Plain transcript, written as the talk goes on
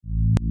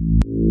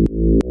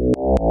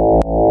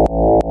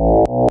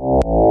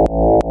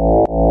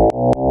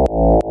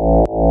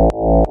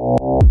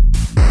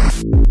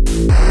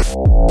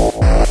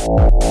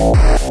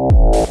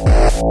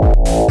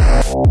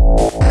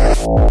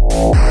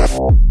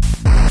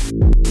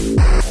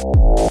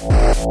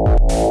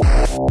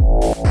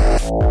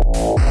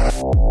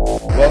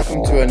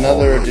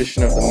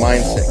edition of the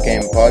Mindset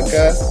Game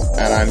podcast,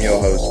 and I'm your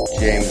host,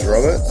 James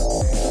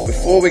Roberts.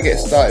 Before we get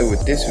started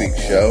with this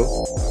week's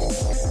show,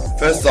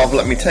 first off,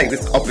 let me take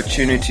this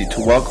opportunity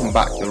to welcome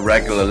back the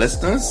regular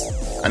listeners.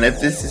 And if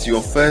this is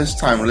your first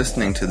time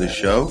listening to the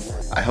show,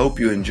 I hope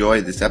you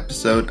enjoy this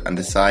episode and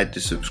decide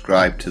to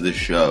subscribe to the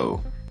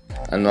show.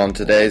 And on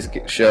today's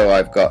show,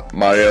 I've got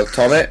Mario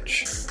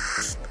Tomic.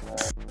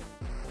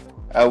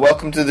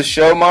 Welcome to the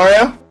show,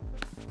 Mario.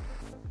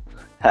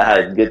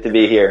 Good to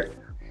be here.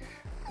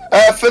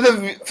 For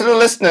the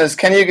listeners,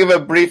 can you give a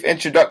brief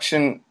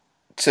introduction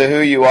to who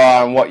you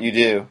are and what you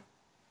do?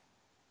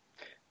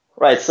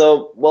 Right.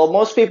 So,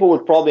 most people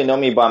would probably know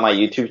me by my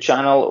YouTube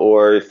channel,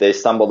 or if they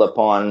stumbled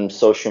upon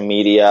social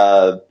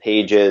media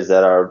pages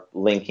that are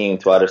linking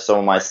to either some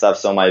of my stuff,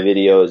 some of my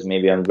videos,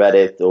 maybe on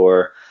Reddit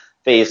or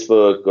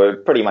Facebook or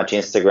pretty much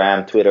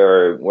Instagram,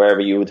 Twitter, wherever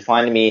you would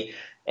find me.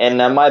 And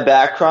my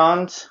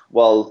background,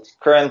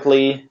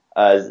 currently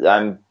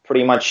I'm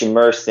pretty much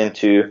immersed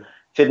into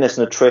fitness,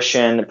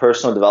 nutrition,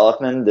 personal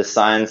development, the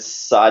science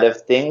side of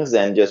things,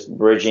 and just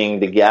bridging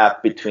the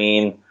gap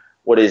between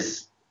what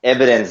is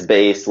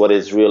evidence-based, what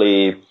is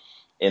really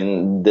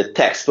in the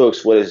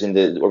textbooks, what is in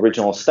the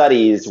original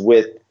studies,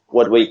 with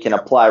what we can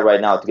apply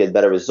right now to get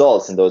better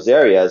results in those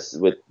areas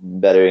with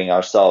bettering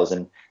ourselves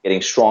and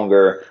getting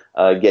stronger,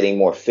 getting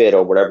more fit,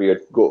 or whatever your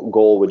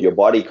goal with your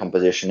body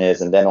composition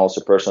is, and then also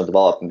personal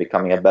development,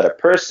 becoming a better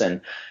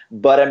person.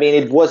 But I mean,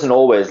 it wasn't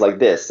always like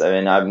this. I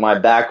mean, my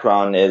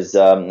background is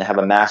I have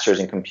a master's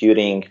in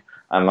computing.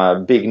 I'm a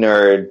big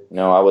nerd. You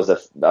know, I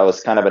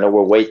was kind of an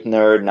overweight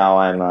nerd. Now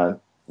I'm a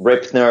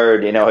ripped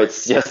nerd. You know,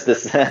 it's just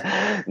this.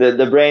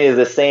 the brain is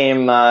the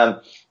same.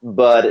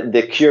 But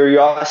the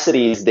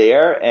curiosity is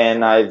there,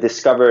 and I've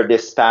discovered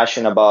this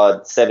passion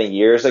about 7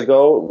 years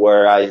ago,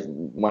 where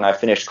when I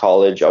finished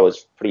college, I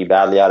was pretty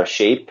badly out of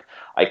shape.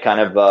 I kind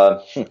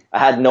of, I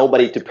had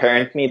nobody to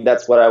parent me.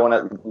 That's what I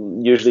want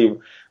to usually,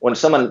 when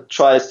someone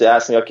tries to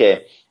ask me,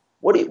 okay,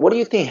 what do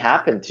you think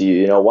happened to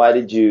you? You know, why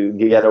did you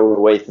get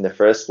overweight in the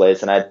first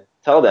place? And I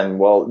tell them,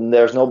 well,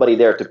 there's nobody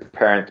there to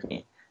parent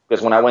me.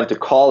 Because when I went to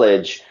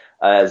college,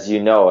 as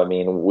you know, I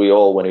mean,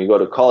 when we go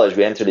to college,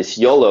 we enter this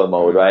YOLO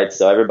mode, right?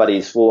 So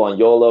everybody's full on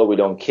YOLO. We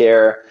don't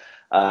care.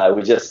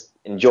 We just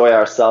enjoy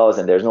ourselves,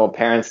 and there's no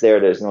parents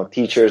there. There's no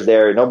teachers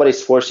there.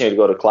 Nobody's forcing you to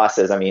go to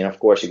classes. I mean, of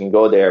course, you can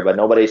go there, but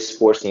nobody's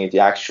forcing you to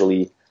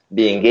actually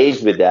be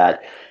engaged with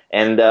that.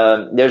 And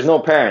there's no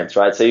parents,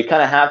 right? So you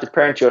kind of have to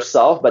parent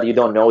yourself, but you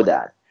don't know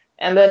that.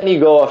 And then you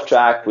go off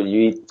track when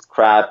you eat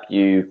crap,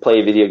 you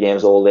play video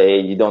games all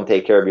day, you don't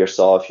take care of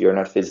yourself, you're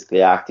not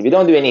physically active, you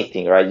don't do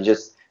anything, right? You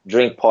just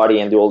drink, party,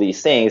 and do all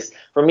these things.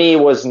 For me, it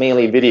was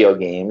mainly video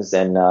games,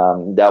 and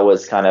that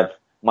was kind of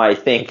my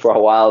thing for a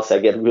while. So I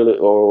get really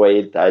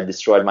overweight. I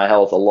destroyed my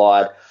health a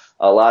lot.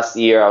 Last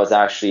year, I was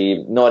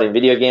actually not in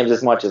video games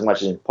as much as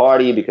in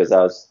party, because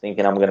I was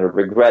thinking I'm going to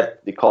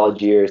regret the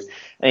college years.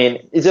 I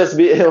mean,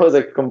 it was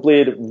a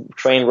complete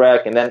train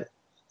wreck. And then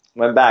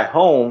went back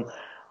home.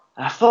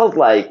 I felt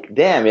like,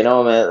 damn, you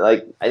know, man,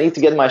 like I need to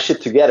get my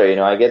shit together. You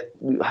know,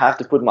 I have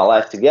to put my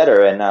life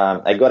together. And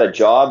I got a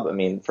job. I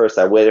mean, first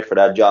I waited for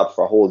that job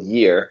for a whole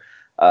year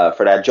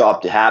for that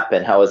job to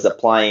happen. I was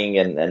applying,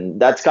 and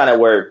that's kind of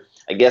where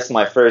I guess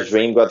my first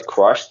dream got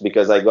crushed,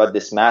 because I got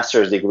this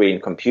master's degree in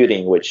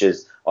computing, which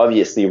is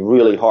obviously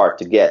really hard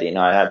to get. You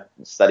know, I had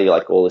to study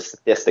like all the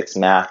statistics,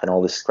 math, and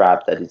all this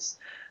crap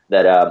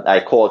that I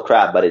call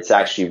crap, but it's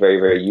actually very,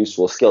 very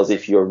useful skills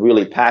if you're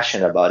really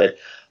passionate about it.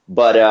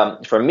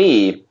 But for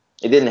me,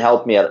 it didn't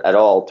help me at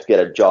all to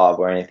get a job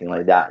or anything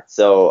like that.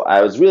 So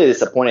I was really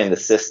disappointed in the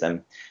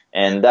system.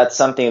 And that's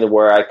something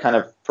where I kind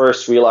of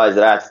first realized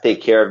that I had to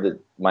take care of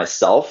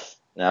myself.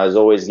 And I was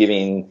always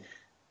giving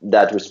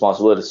that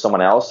responsibility to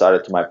someone else,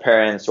 either to my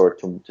parents or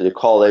to the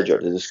college or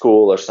to the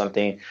school or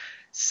something.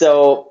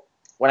 So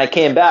when I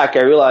came back,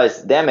 I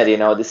realized, damn it, you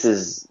know, this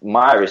is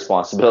my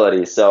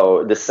responsibility.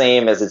 So the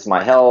same as it's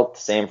my health,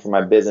 same for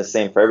my business,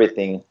 same for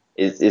everything,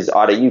 is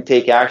either you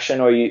take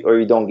action or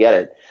you don't get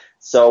it.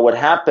 So what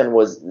happened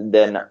was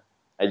then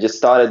I just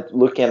started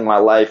looking at my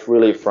life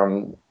really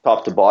from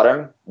top to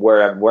bottom.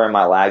 Where am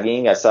I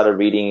lagging? I started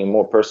reading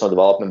more personal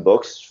development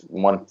books.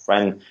 One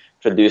friend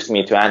introduced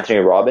me to Anthony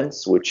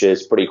Robbins, which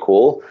is pretty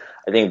cool.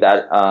 I think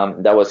that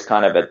that was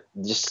kind of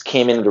just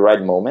came in the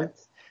right moment.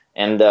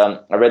 And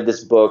I read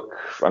this book,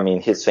 I mean,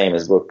 his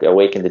famous book,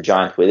 Awaken the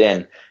Giant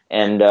Within.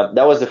 And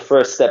that was the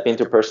first step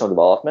into personal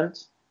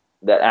development.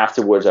 That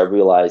afterwards I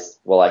realized,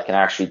 well, I can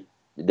actually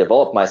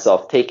develop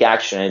myself, take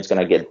action, and it's going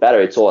to get better.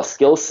 It's all a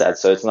skill set.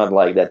 So it's not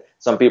like that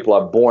some people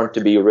are born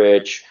to be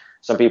rich.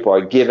 Some people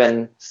are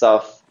given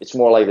stuff. It's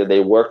more like that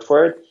they worked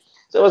for it.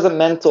 So it was a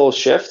mental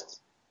shift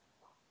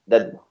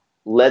that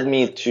led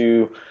me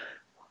to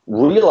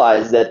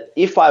realize that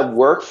if I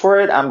work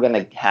for it, I'm going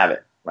to have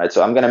it, right?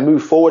 So I'm going to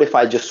move forward if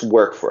I just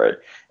work for it.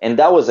 And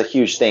that was a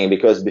huge thing,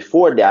 because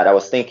before that I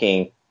was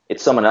thinking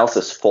it's someone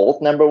else's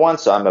fault, number one.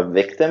 So I'm a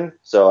victim.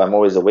 So I'm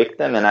always a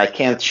victim and I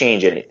can't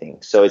change anything.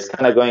 So it's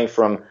kind of going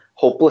from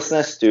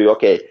hopelessness to,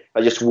 okay, if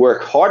I just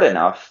work hard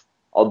enough,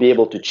 I'll be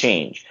able to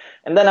change.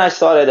 And then I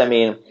started,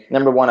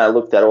 number one, I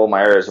looked at all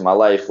my areas of my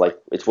life, like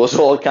it was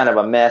all kind of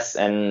a mess,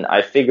 and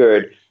I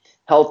figured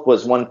health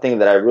was one thing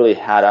that I really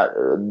had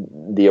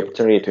the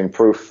opportunity to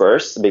improve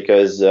first,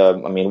 because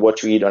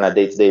what you eat on a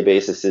day-to-day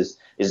basis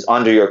is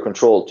under your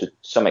control to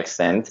some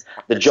extent.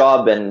 The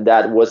job and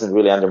that wasn't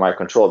really under my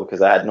control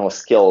because I had no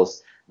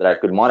skills that I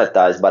could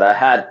monetize, but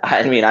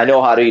I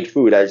know how to eat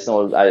food. I just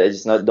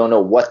don't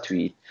know what to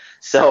eat.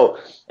 So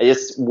I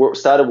just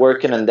started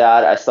working on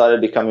that. I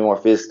started becoming more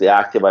physically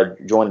active. I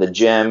joined the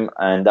gym,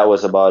 and that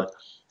was about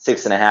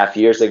 6.5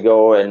 years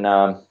ago.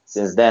 And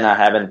since then, I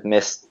haven't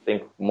missed, I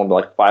think, more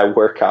like 5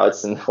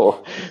 workouts in the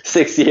whole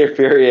 6-year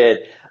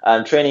period.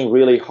 I'm training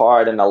really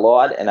hard and a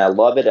lot, and I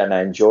love it and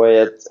I enjoy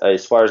it.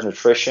 As far as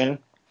nutrition,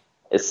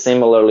 it's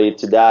similarly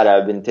to that.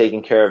 I've been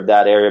taking care of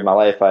that area of my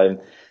life.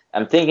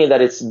 I'm thinking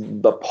that it's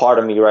a part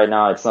of me right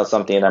now. It's not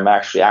something that I'm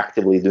actually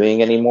actively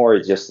doing anymore.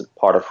 It's just a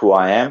part of who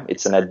I am.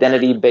 It's an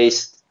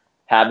identity-based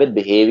habit,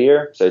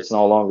 behavior. So it's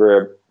no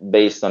longer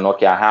based on,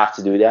 okay, I have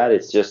to do that.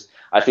 It's just,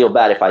 I feel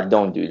bad if I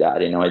don't do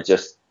that. It's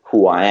just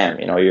who I am.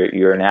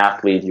 You're an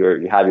athlete.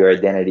 You have your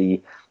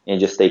identity, and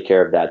you just take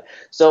care of that.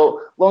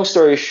 So long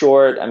story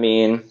short,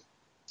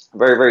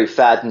 very, very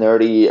fat,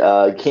 nerdy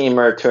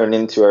gamer turned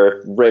into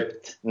a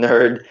ripped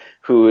nerd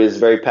who is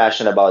very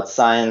passionate about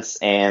science,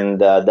 and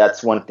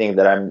that's one thing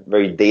that I'm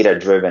very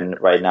data-driven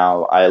right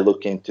now. I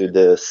look into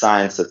the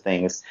science of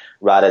things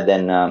rather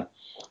than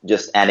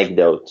just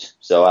anecdote.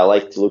 So I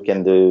like to look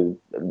into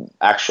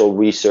actual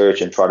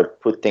research and try to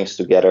put things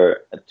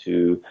together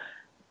to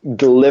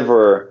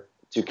deliver,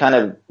 to kind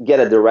of get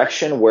a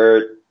direction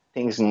where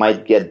things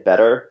might get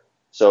better.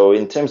 So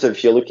in terms of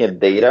if you're looking at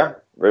data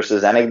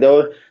versus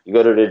anecdote, you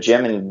go to the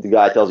gym and the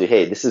guy tells you,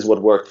 hey, this is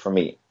what worked for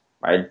me,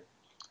 right?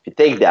 If you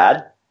take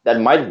that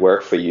might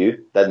work for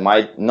you, that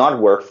might not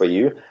work for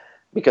you,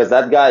 because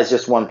that guy is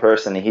just one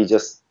person and he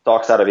just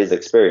talks out of his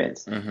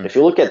experience. Mm-hmm. If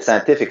you look at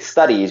scientific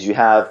studies, you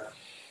have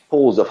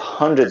pools of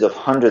hundreds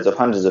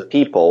of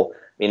people.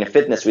 In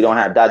fitness, we don't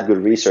have that good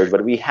research,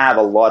 but we have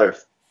a lot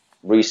of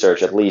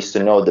research, at least,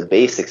 to know the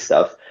basic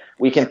stuff.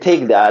 We can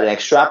take that and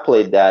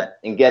extrapolate that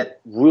and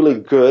get really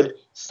good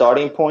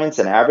starting points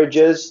and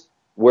averages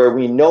where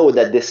we know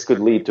that this could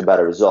lead to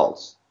better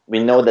results.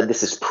 We know that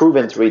this is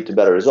proven to lead to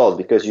better results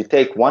because you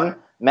take one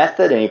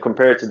method and you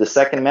compare it to the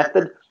second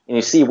method and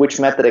you see which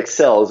method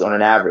excels on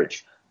an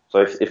average. So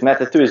if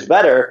method 2 is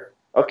better,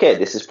 okay,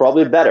 this is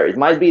probably better. It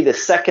might be the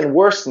second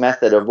worst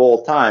method of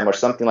all time or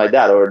something like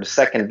that, or the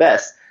second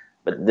best,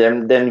 but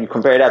then you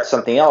compare that to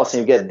something else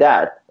and you get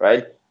that,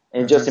 right?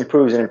 And it just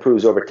improves and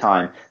improves over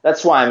time.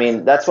 That's why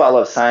I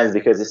love science,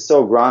 because it's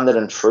so grounded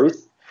in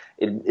truth.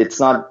 It's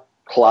not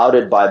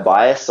clouded by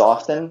bias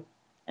often,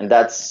 and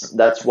that's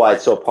why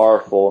it's so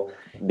powerful.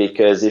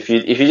 Because if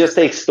you just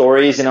take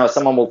stories,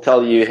 someone will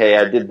tell you, hey,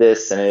 I did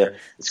this and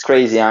it's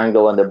crazy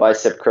angle and the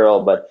bicep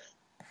curl, but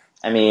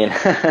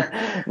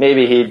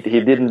maybe he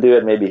didn't do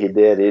it, maybe he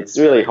did. It's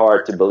really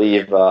hard to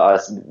believe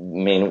us.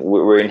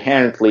 We're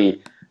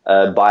inherently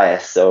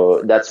biased,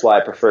 so that's why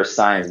I prefer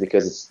science,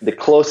 because it's the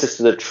closest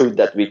to the truth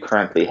that we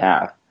currently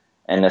have,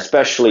 and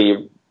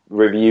especially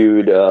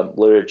reviewed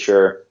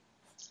literature,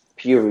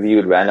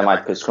 peer-reviewed,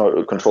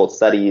 randomized controlled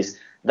studies.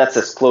 That's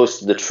as close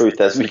to the truth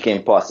as we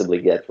can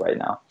possibly get right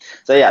now.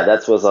 So yeah,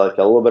 that was like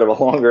a little bit of a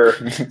longer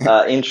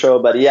intro,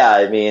 but yeah,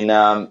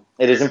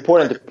 it is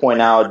important to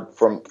point out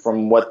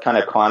from what kind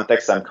of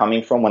context I'm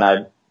coming from when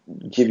I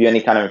give you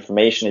any kind of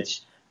information.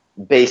 It's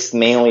based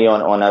mainly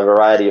on a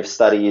variety of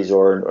studies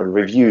or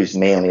reviews,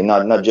 mainly,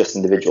 not just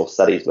individual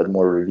studies, but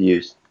more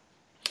reviews.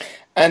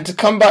 And to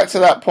come back to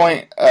that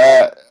point,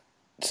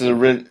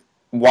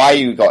 why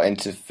you got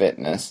into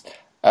fitness,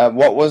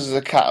 what was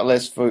the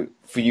catalyst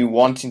for you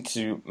wanting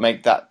to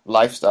make that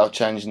lifestyle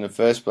change in the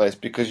first place?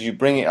 Because you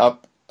bring it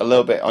up a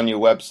little bit on your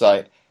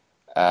website,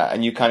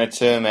 and you kind of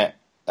term it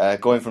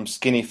going from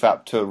skinny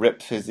fat to a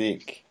ripped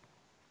physique.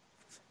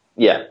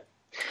 Yeah.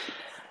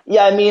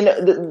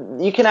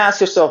 You can ask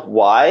yourself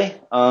why.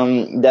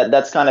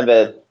 That's kind of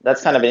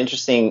an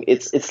interesting.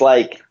 It's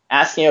like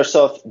asking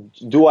yourself,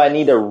 do I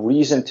need a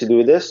reason to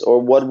do this,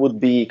 or what would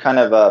be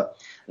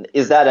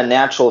is that a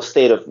natural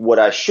state of what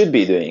I should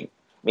be doing?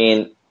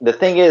 The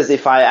thing is,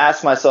 if I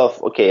ask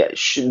myself, okay,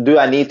 do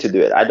I need to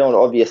do it? I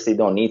obviously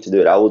don't need to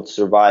do it. I would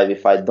survive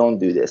if I don't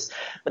do this.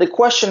 But the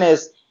question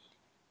is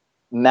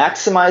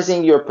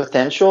maximizing your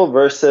potential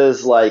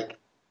versus like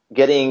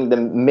getting the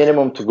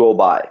minimum to go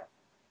by.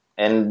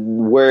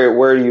 And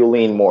where do you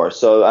lean more?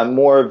 So I'm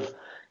more of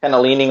kind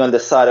of leaning on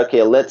the side,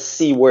 okay, let's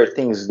see where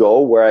things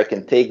go, where I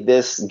can take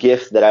this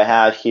gift that I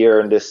have here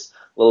and this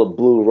little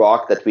blue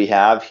rock that we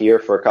have here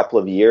for a couple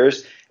of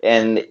years,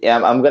 and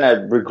I'm going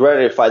to regret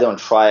it if I don't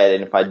try it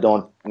and if I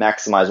don't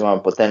maximize my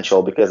own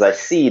potential, because I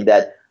see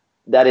that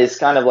is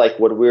kind of like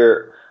what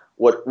we're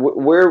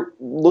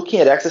looking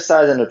at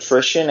exercise and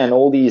nutrition and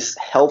all these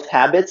health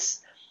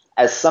habits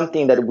as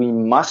something that we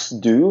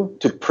must do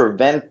to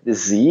prevent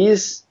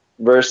disease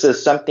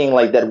versus something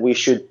like that we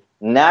should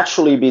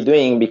naturally be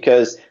doing,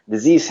 because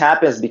disease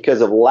happens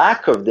because of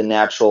lack of the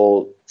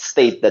natural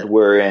state that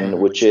we're in,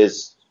 which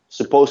is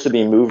supposed to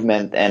be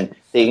movement and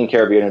taking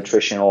care of your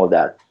nutrition, all of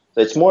that.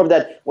 So it's more of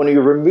that when you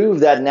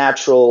remove that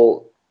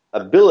natural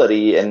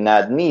ability and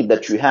that need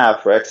that you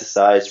have for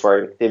exercise,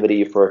 for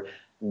activity, for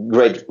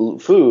great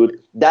food,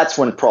 that's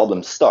when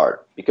problems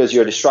start, because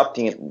you're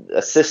disrupting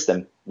a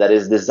system that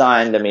is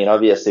designed, I mean,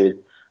 obviously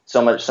with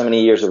so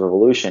many years of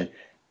evolution,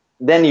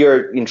 then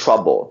you're in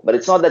trouble. But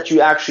it's not that you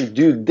actually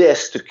do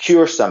this to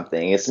cure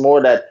something. It's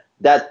more that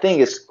that thing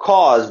is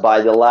caused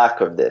by the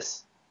lack of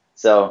this.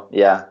 So,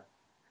 yeah.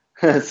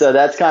 So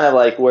that's kind of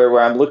like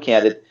where I'm looking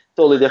at it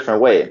totally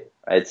different way,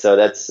 right? So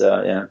that's,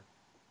 yeah.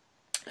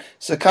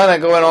 So kind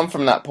of going on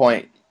from that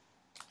point,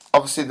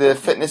 obviously the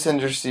fitness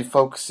industry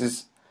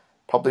focuses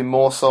probably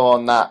more so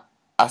on that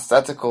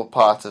aesthetical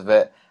part of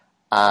it,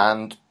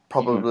 and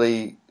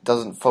probably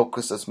doesn't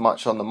focus as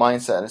much on the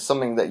mindset. And it's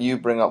something that you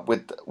bring up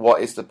with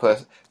what is the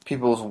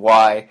people's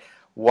why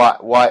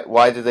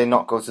do they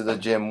not go to the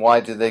gym? Why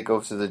do they go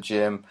to the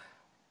gym?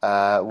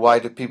 Why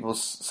do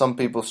some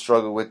people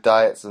struggle with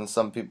diets and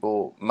some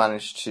people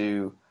manage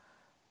to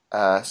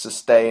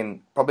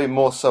sustain probably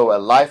more so a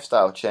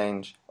lifestyle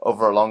change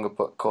over a longer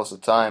course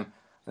of time?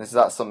 And is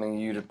that something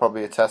you'd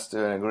probably attest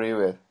to and agree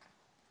with?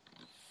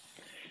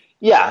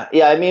 Yeah.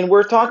 I mean,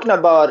 we're talking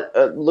about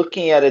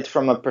looking at it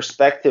from a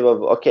perspective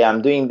of, okay,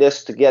 I'm doing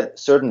this to get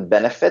certain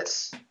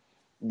benefits.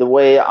 The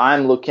way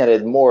I'm looking at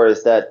it more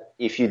is that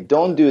if you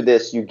don't do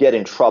this, you get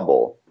in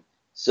trouble.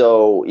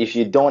 So if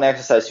you don't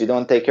exercise, you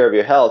don't take care of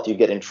your health, you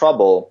get in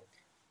trouble.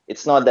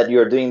 It's not that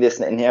you're doing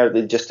this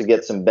inherently just to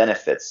get some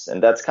benefits.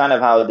 And that's kind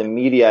of how the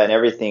media and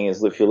everything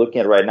is, if you're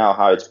looking at right now,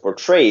 how it's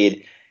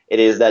portrayed. It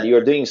is that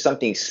you're doing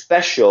something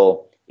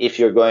special if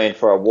you're going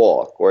for a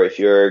walk, or if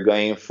you're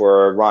going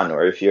for a run,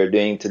 or if you're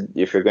going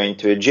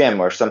to a gym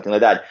or something like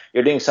that.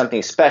 You're doing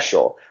something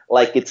special.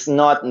 Like it's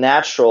not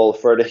natural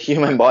for the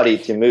human body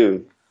to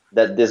move.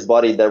 That this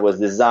body that was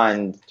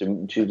designed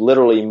to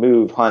literally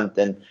move, hunt,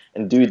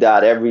 and do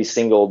that every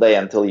single day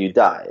until you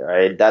die,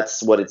 right?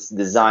 That's what it's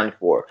designed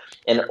for.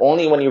 And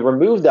only when you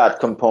remove that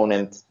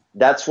component,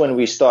 that's when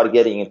we start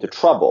getting into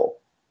trouble.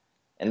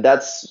 And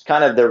that's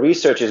kind of the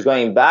research is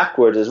going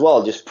backwards as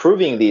well, just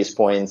proving these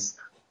points,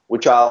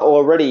 which are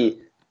already,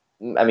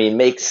 I mean,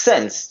 make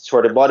sense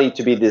for the body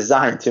to be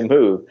designed to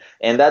move.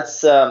 And that's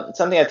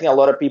something I think a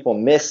lot of people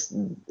miss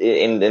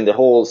in the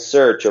whole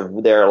search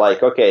of, they're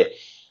like, okay,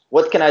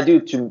 what can I do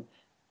to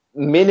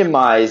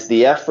minimize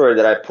the effort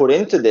that I put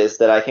into this,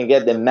 that I can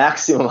get the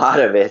maximum out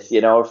of it,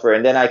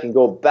 and then I can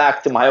go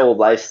back to my old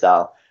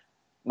lifestyle.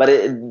 But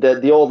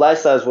the old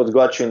lifestyle is what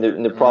got you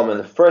in the problem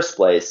in the first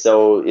place.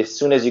 So as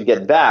soon as you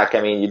get back,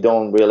 I mean, you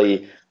don't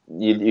really,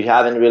 you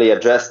haven't really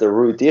addressed the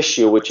root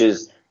issue, which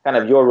is kind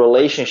of your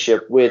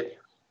relationship with,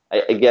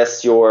 I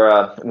guess,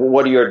 your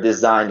what you're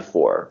designed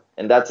for.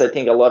 And that's, I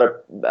think, a lot of,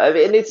 I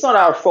mean, it's not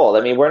our fault.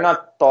 I mean, we're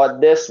not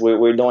taught this.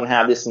 We don't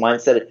have this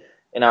mindset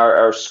in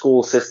our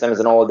school systems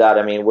and all of that.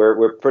 I mean,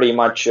 we're pretty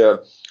much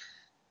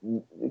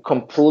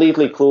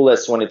completely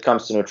clueless when it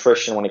comes to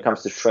nutrition, when it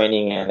comes to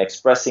training and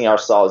expressing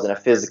ourselves in a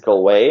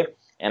physical way.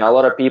 And a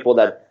lot of people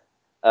that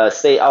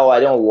say, oh, I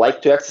don't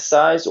like to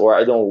exercise, or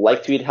I don't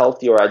like to eat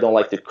healthy, or I don't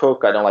like to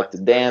cook, I don't like to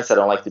dance, I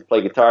don't like to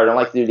play guitar, I don't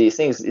like to do these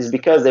things, is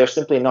because they're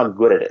simply not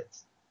good at it.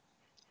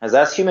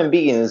 As human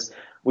beings,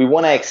 we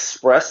want to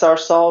express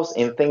ourselves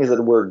in things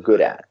that we're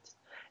good at.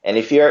 And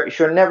if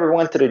you're never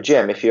went to the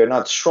gym, if you're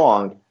not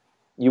strong,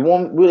 you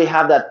won't really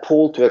have that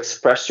pull to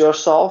express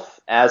yourself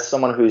as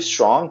someone who's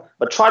strong.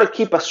 But try to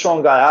keep a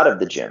strong guy out of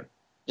the gym.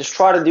 Just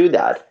try to do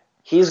that.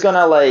 He's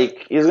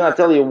gonna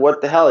tell you,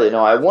 what the hell,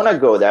 I want to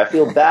go there. I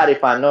feel bad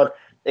if I'm not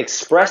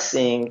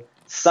expressing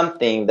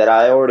something that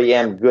I already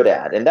am good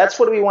at. And that's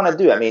what we want to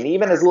do. I mean,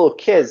 even as little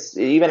kids,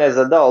 even as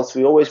adults,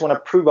 we always want to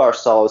prove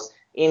ourselves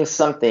in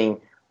something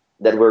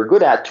that we're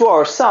good at, to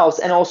ourselves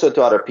and also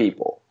to other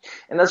people.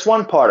 And that's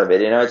one part of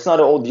it. It's not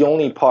the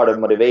only part of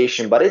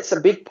motivation, but it's a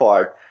big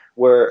part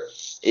where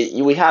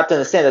we have to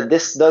understand that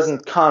this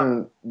doesn't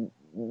come,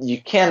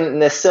 you can't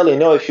necessarily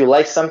know if you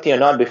like something or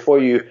not before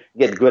you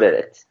get good at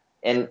it.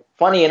 And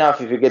funny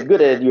enough, if you get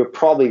good at it, you're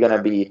probably going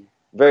to be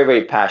very,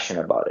 very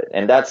passionate about it.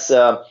 And that's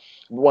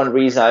one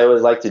reason I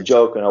always like to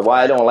joke,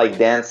 why I don't like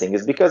dancing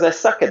is because I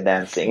suck at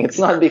dancing. It's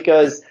not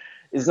because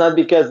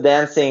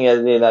dancing,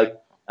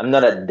 I'm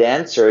not a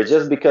dancer. It's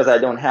just because I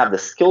don't have the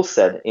skill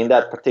set in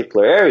that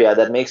particular area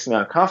that makes me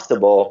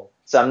uncomfortable.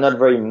 So I'm not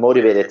very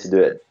motivated to do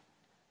it.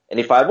 And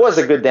if I was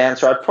a good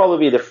dancer, I'd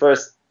probably be the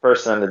first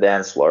person on the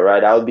dance floor,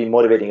 right? I would be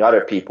motivating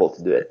other people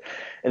to do it.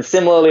 And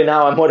similarly,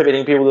 now I'm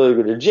motivating people to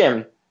go to the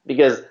gym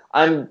because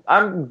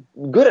I'm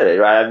good at it,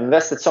 right? I've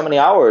invested so many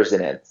hours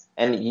in it.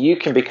 And you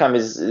can become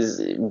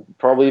is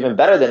probably even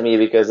better than me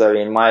because,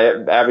 my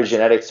average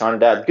genetics aren't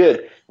that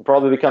good. You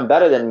probably become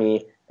better than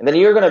me. And then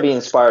you're going to be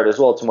inspired as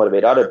well to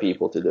motivate other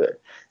people to do it.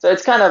 So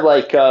it's kind of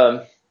like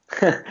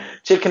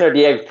chicken or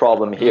the egg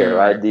problem here,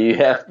 right? Do you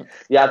have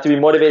to be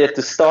motivated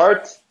to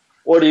start?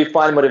 Or do you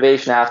find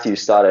motivation after you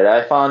started?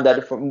 I found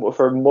that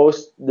for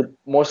most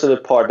of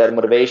the part, that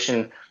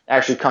motivation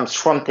actually comes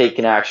from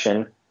taking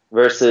action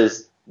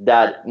versus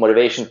that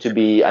motivation to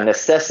be a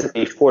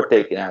necessity for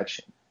taking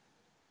action.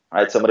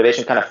 right? So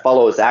motivation kind of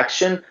follows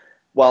action,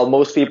 while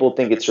most people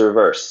think it's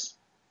reverse,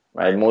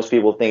 right? Most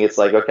people think it's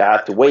like, okay, I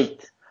have to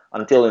wait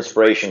until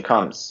inspiration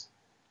comes,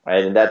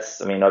 right? And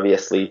that's, I mean,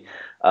 obviously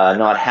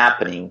not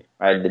happening,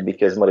 right?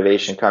 Because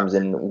motivation comes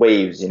in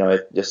waves,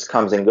 it just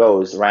comes and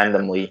goes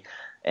randomly.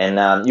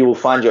 And you will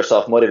find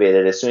yourself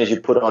motivated as soon as you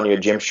put on your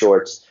gym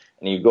shorts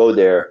and you go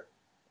there,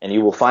 and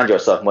you will find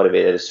yourself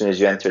motivated as soon as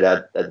you enter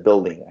that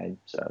building, right?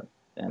 So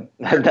yeah,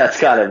 that's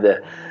kind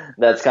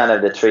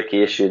of the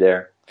tricky issue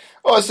there.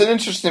 Oh, it's an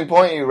interesting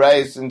point you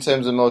raised in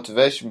terms of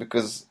motivation,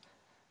 because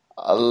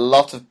a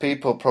lot of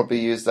people probably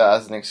use that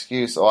as an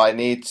excuse. Or I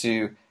need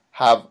to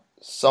have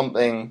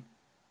something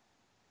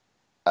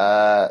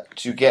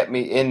to get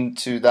me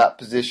into that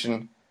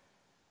position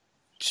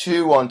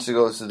to want to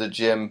go to the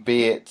gym.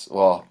 Be it,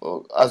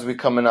 well, as we're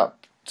coming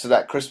up to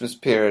that Christmas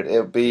period,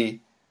 it'll be,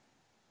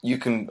 you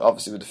can,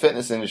 obviously with the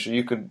fitness industry,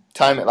 you could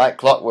time it like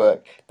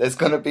clockwork. There's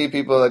going to be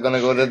people that are going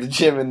to go to the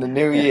gym in the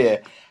new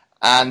year.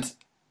 And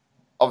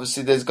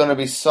obviously there's going to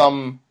be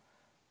some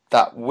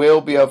that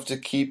will be able to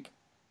keep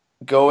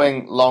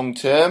going long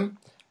term.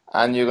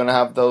 And you're going to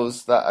have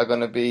those that are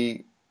going to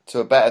be, to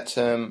a better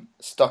term,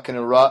 stuck in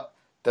a rut.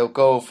 They'll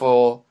go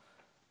for,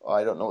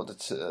 I don't know what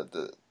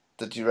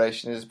the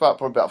duration is,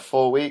 probably about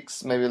 4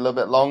 weeks, maybe a little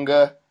bit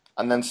longer,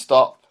 and then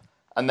stop.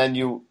 And then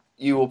you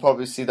will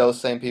probably see those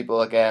same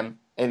people again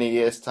in a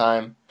year's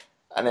time,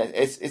 and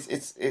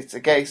it's a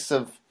case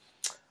of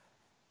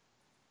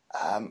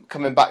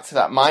coming back to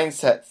that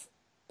mindset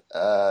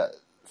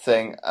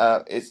thing.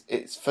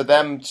 It's for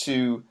them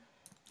to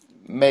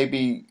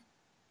maybe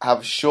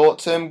have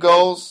short-term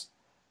goals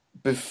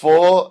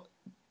before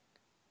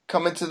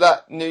coming to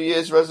that New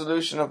Year's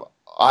resolution of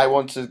I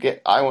want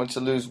to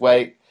lose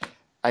weight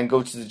and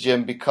go to the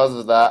gym because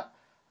of that,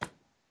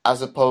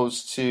 as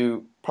opposed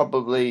to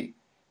probably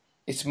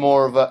it's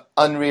more of an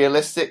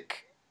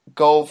unrealistic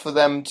goal for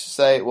them to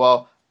say,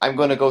 well, I'm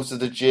going to go to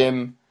the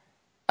gym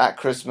at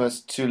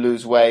Christmas to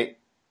lose weight,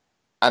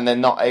 and they're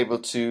not able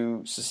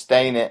to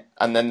sustain it,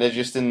 and then they're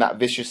just in that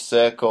vicious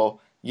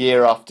circle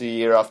year after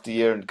year after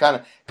year, and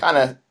kind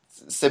of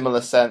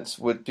similar sense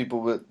with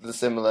people with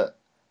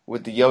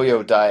the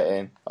yo-yo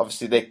dieting.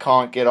 Obviously, they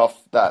can't get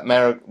off that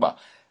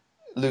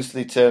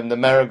loosely termed the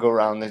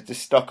merry-go-round. They're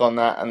just stuck on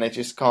that, and they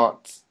just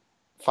can't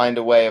find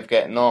a way of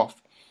getting off.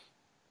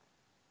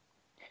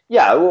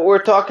 Yeah,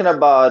 we're talking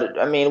about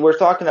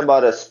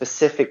a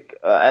specific,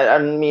 I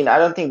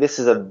don't think this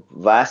is a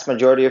vast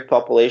majority of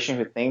population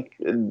who think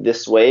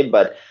this way,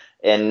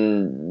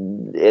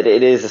 and it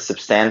is a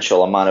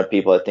substantial amount of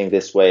people that think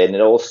this way. And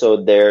it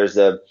also, there's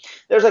a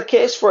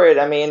case for it.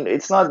 I mean,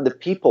 it's not the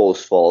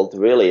people's fault,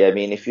 really. I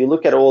mean, if you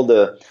look at all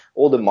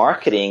the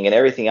marketing and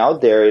everything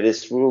out there, it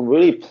is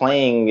really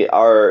playing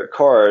our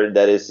card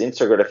that is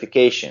instant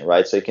gratification,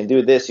 right? So you can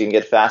do this, you can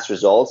get fast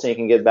results, and you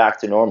can get back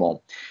to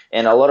normal.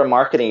 And a lot of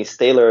marketing is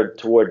tailored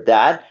toward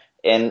that,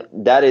 and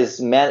that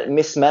is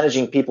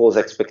mismanaging people's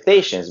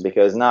expectations,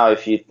 because now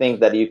if you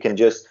think that you can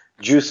just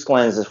juice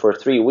cleanse for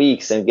 3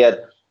 weeks and get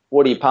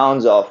 40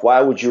 pounds off,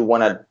 why would you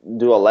want to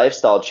do a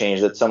lifestyle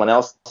change that someone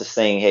else is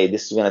saying, hey,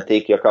 this is going to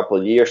take you a couple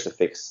of years to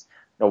fix?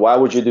 Why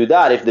would you do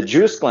that if the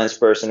juice cleanse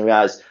person who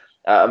has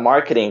a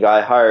marketing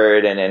guy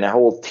hired and a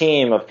whole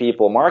team of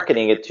people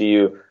marketing it to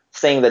you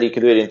saying that you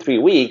can do it in 3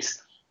 weeks?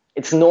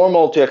 It's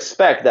normal to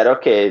expect that,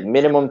 okay,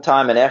 minimum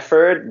time and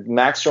effort,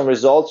 maximum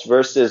results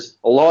versus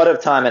a lot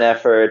of time and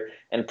effort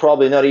and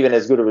probably not even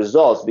as good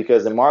results,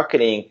 because the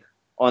marketing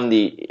on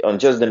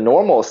just the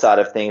normal side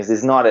of things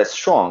is not as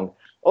strong.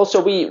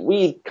 Also,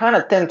 we kind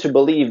of tend to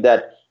believe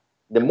that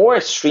the more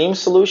extreme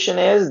solution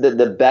is,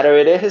 the better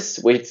it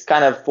is. We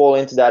kind of fall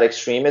into that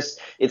extreme.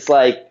 It's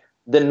like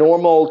the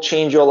normal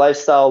change your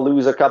lifestyle,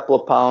 lose a couple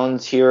of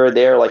pounds here or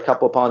there, like a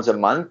couple of pounds a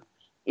month,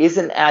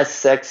 isn't as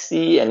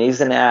sexy and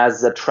isn't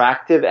as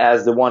attractive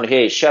as the one,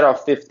 hey, shed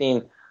off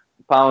 15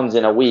 pounds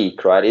in a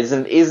week, right?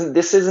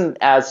 This isn't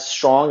as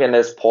strong and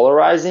as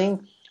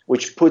polarizing,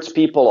 which puts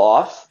people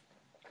off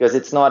because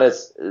it's not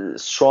as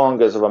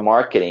strong as of a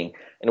marketing.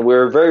 And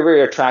we're very,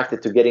 very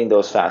attracted to getting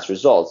those fast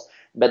results.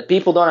 But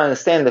people don't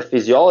understand the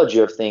physiology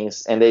of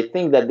things, and they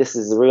think that this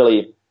is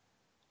really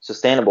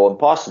sustainable and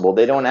possible.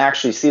 They don't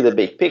actually see the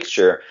big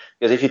picture,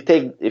 because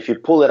if you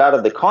pull it out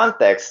of the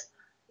context,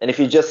 and if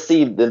you just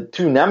see the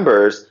two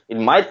numbers,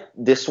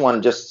 this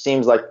one just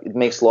seems like it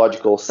makes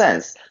logical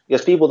sense,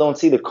 because people don't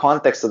see the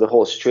context of the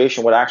whole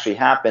situation, what actually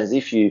happens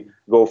if you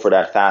go for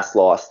that fast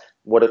loss,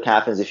 what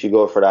happens if you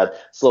go for that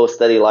slow,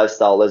 steady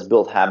lifestyle. Let's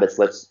build habits,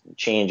 let's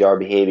change our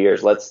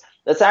behaviors, let's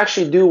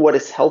actually do what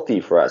is healthy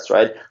for us,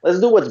 right? Let's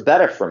do what's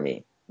better for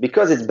me,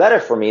 because it's better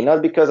for me,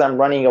 not because I'm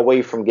running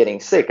away from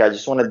getting sick. I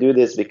just want to do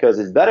this because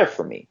it's better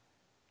for me.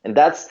 And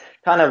that's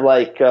kind of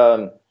like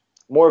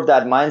more of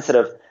that mindset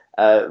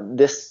of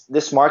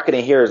this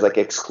marketing here is like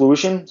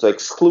exclusion. So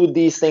exclude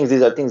these things.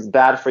 These are things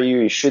bad for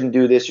you. You shouldn't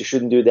do this. You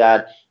shouldn't do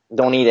that.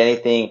 Don't eat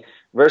anything.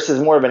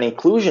 Versus more of an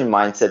inclusion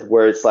mindset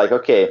where it's like,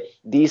 okay,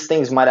 these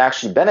things might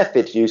actually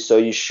benefit you, so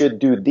you should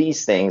do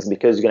these things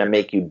because it's going to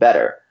make you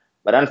better.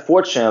 But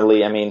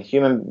unfortunately, I mean,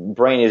 human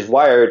brain is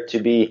wired to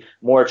be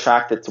more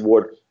attracted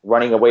toward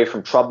running away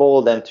from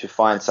trouble than to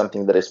find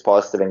something that is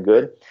positive and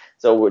good.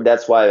 So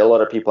that's why a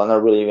lot of people are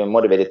not really even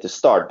motivated to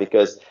start,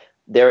 because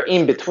they're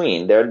in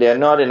between. They're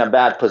not in a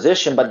bad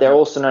position, but they're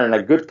also not in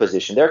a good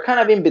position. They're kind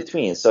of in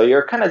between. So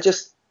you're kind of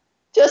just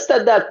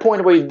at that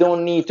point where you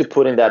don't need to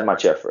put in that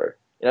much effort.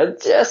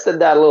 Just at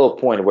that little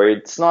point where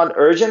it's not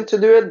urgent to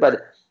do it, but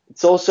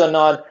it's also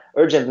not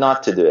urgent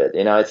not to do it.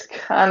 It's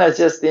kind of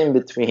just in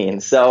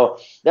between. So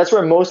that's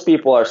where most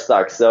people are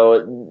stuck.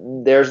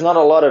 So there's not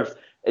a lot of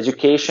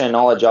education and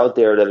knowledge out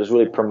there that is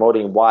really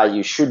promoting why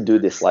you should do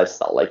this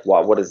lifestyle. Like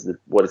what is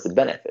the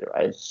benefit,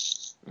 right?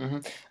 Mm-hmm.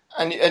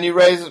 And you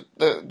raise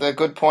the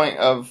good point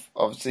of,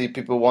 obviously,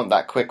 people want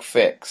that quick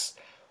fix.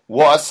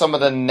 What are some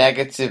of the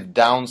negative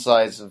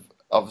downsides of,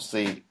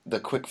 obviously, the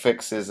quick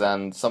fixes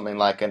and something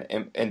like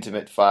an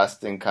intermittent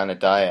fasting kind of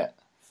diet?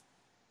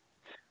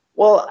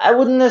 Well, I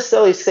wouldn't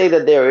necessarily say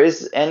that there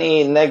is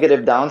any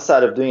negative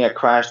downside of doing a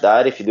crash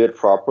diet if you do it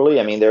properly.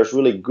 I mean, there's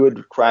really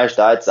good crash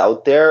diets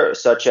out there,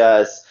 such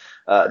as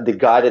the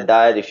guided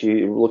diet. If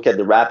you look at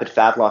the Rapid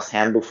Fat Loss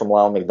Handbook from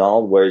Lyle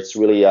McDonald, where it's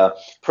really a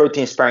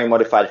protein-sparing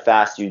modified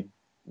fast, you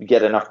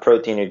get enough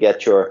protein, you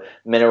get your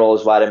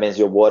minerals, vitamins,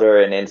 your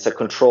water, and it's a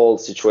controlled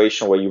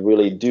situation where you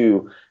really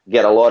do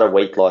get a lot of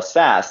weight loss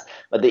fast.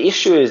 But the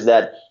issue is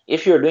that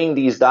if you're doing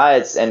these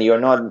diets and you're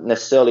not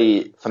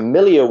necessarily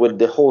familiar with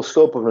the whole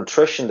scope of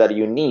nutrition that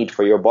you need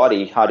for your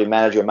body, how to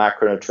manage your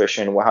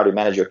macronutrition, how to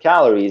manage your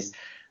calories,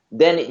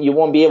 then you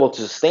won't be able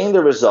to sustain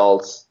the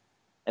results.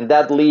 And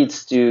that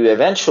leads to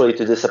eventually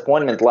to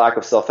disappointment, lack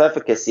of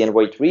self-efficacy, and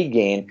weight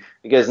regain,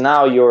 because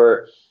now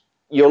you're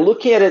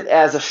looking at it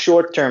as a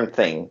short-term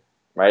thing,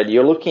 right?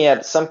 You're looking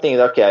at something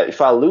that, okay,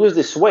 if I lose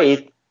this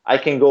weight, I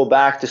can go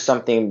back to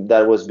something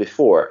that was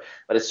before.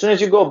 But as soon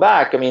as you go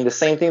back, I mean, the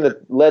same thing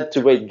that led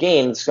to weight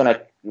gain, it's going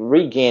to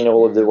regain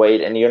all of the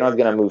weight and you're not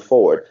going to move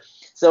forward.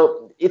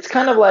 So it's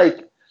kind of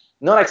like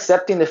not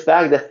accepting the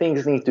fact that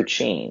things need to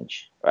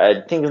change,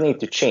 right? Things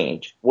need to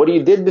change. What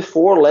you did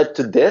before led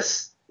to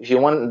this. If you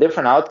want a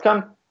different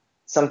outcome,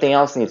 something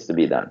else needs to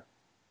be done.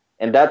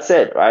 And that's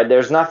it, right?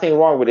 There's nothing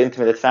wrong with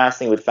intermittent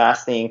fasting, with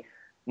fasting.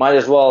 Might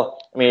as well,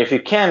 I mean, if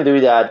you can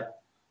do that,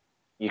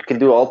 you can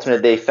do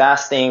alternate day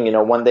fasting.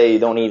 One day you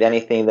don't eat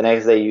anything, the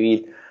next day you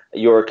eat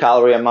your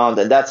calorie amount.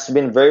 And that's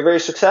been very,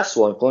 very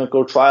successful. In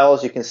clinical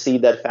trials, you can see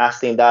that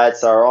fasting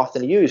diets are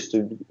often used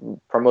to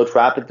promote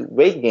rapid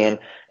weight gain.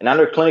 And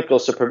under clinical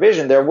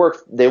supervision,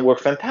 they work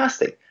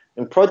fantastic.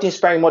 And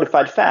protein-sparing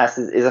modified fast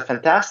is a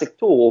fantastic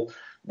tool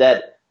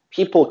that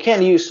people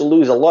can use to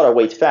lose a lot of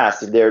weight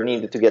fast if they're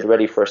needed to get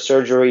ready for a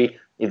surgery,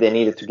 if they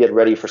needed to get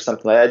ready for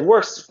something like that. It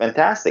works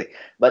fantastic.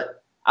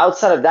 But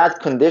outside of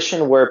that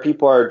condition where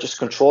people are just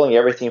controlling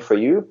everything for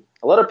you,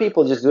 a lot of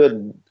people just do it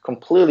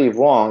completely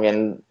wrong.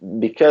 And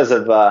because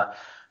the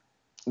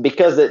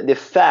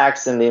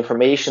facts and the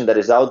information that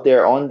is out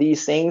there on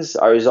these things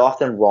is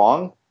often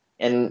wrong,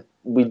 and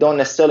we don't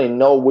necessarily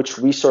know which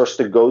resource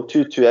to go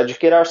to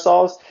educate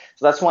ourselves.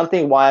 So that's one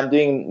thing why I'm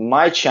doing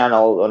my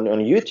channel on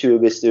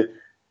YouTube, is to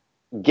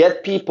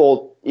get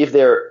people, if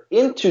they're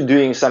into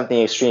doing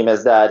something extreme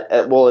as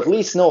that, will at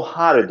least know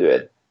how to do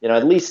it.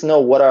 At least know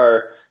what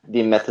are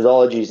the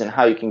methodologies and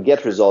how you can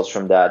get results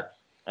from that.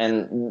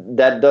 And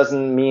that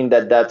doesn't mean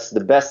that that's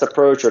the best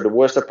approach or the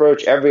worst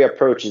approach. Every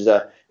approach is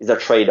a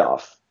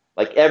trade-off.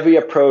 Like every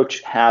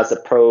approach has a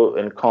pro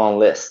and con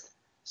list.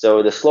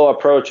 So the slow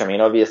approach, I mean,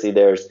 obviously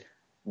there's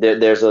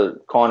a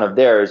con of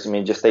theirs. I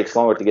mean, it just takes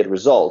longer to get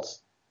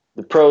results.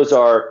 The pros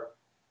are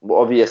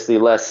obviously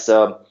less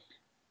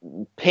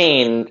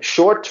pain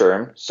short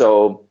term,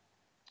 so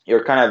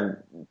you're kind of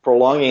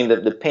prolonging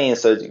the pain,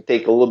 so you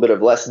take a little bit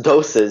of less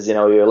doses,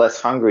 you're less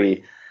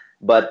hungry.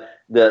 But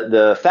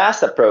the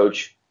fast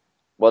approach,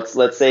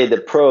 let's say the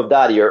pro of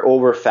that, you're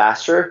over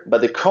faster,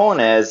 but the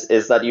con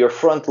is that you're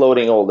front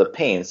loading all the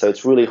pain, so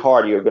it's really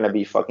hard. You're going to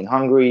be fucking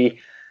hungry,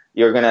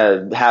 you're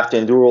going to have to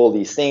endure all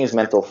these things,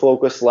 mental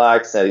focus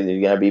lacks, you're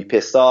going to be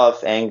pissed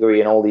off,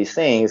 angry, and all these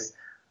things.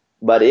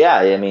 But yeah,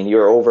 I mean,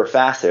 you're over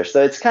faster.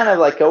 So it's kind of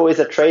like always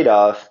a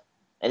trade-off.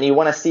 And you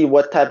want to see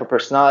what type of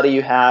personality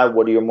you have,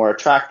 what you're more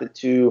attracted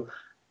to.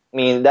 I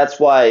mean, that's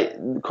why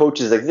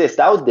coaches exist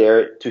out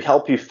there to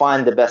help you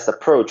find the best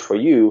approach for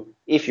you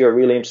if you're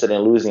really interested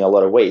in losing a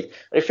lot of weight.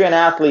 But if you're an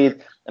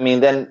athlete, I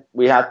mean, then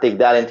we have to take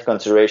that into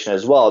consideration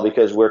as well,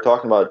 because we're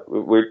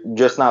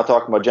just now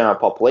talking about general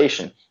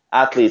population.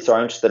 Athletes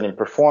are interested in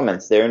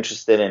performance. They're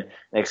interested in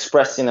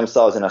expressing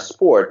themselves in a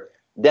sport.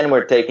 Then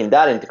we're taking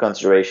that into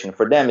consideration.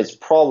 For them, it's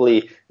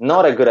probably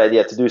not a good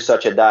idea to do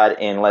such a diet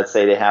in, let's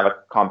say, they have a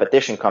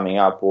competition coming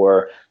up,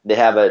 or they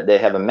have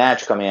a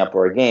match coming up,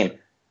 or a game.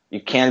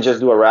 You can't just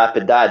do a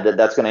rapid diet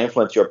that's going to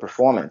influence your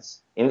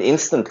performance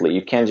instantly.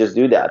 You can't just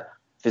do that.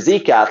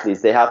 Physique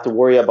athletes, they have to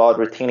worry about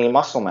retaining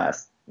muscle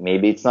mass.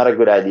 Maybe it's not a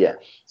good idea.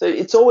 So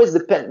it's always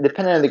dependent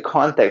on the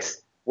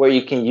context where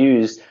you can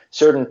use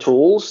certain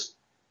tools,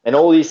 and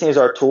all these things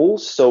are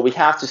tools. So we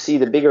have to see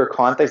the bigger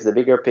context, the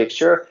bigger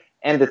picture,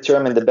 and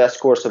determine the best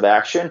course of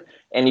action.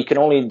 And you can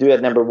only do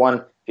it, number one,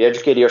 if you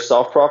educate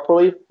yourself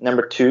properly.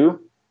 Number two,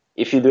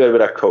 if you do it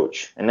with a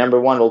coach. And number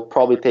one, will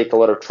probably take a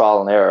lot of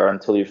trial and error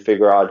until you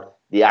figure out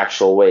the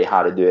actual way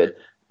how to do it.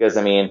 Because,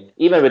 I mean,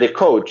 even with a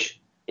coach,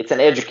 it's an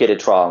educated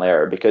trial and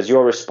error because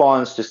your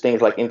response to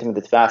things like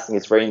intermittent fasting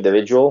is very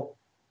individual.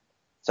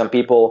 Some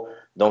people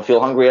don't feel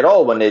hungry at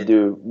all when they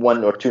do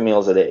 1 or 2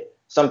 meals a day.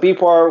 Some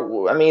people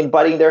are, I mean,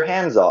 biting their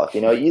hands off.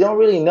 You know, you don't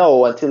really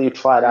know until you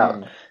try it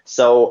out.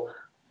 So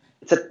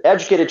it's an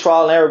educated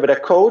trial and error with a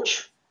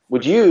coach.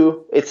 With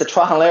you, it's a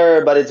trial and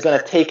error, but it's going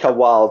to take a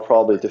while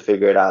probably to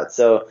figure it out.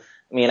 So,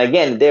 I mean,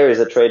 again, there is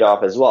a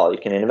trade-off as well. You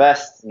can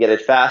invest, get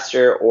it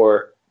faster,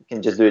 or you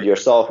can just do it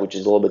yourself, which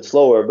is a little bit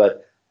slower.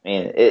 But, I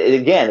mean,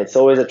 again, it's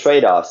always a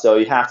trade-off. So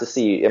you have to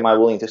see, am I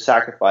willing to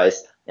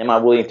sacrifice? Am I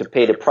willing to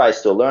pay the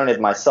price to learn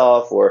it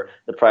myself, or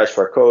the price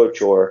for a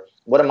coach, or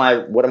what am I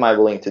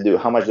willing to do?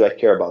 How much do I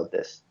care about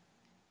this?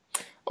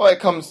 Well, it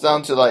comes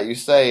down to, like you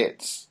say,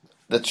 it's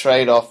the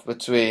trade-off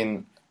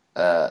between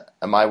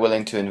am I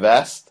willing to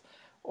invest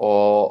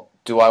or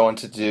do I want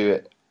to do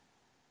it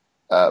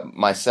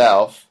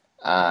myself,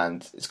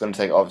 and it's going to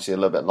take obviously a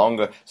little bit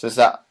longer. So it's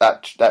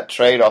that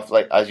trade-off,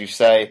 like as you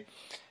say,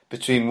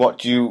 between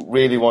what you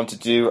really want to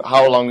do,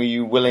 how long are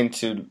you willing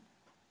to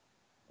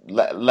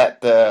let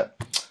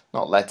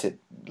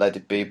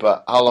it be,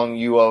 but how long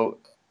you are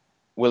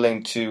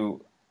willing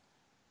to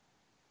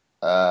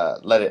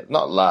let it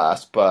not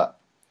last, but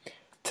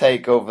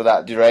take over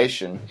that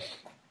duration.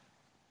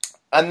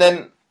 And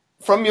then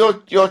from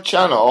your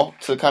channel,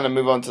 to kind of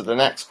move on to the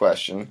next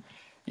question,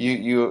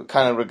 you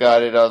kind of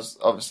regarded as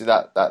obviously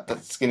that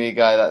skinny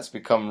guy that's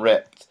become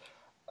ripped.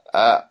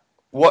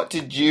 What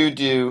did you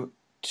do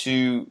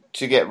to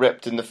get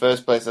ripped in the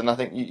first place? And I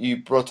think you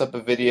brought up a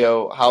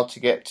video how to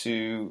get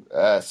to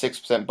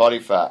 6% body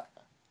fat.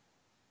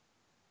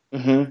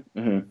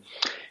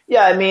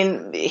 Yeah, I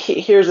mean,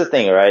 here's the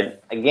thing, right?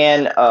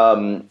 Again,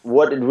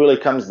 what it really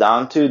comes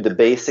down to, the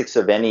basics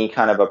of any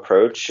kind of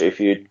approach,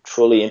 if you're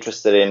truly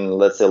interested in,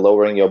 let's say,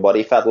 lowering your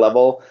body fat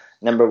level,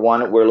 number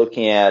one, we're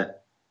looking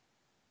at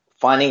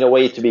finding a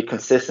way to be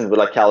consistent with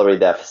a calorie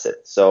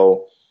deficit.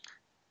 So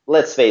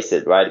let's face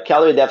it, right?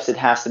 Calorie deficit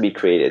has to be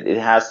created. It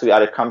has to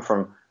either come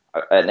from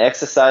an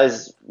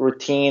exercise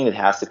routine, it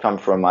has to come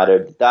from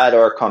either diet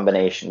or a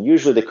combination.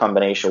 Usually the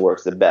combination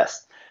works the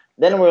best.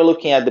 Then we're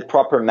looking at the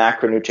proper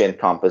macronutrient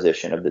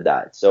composition of the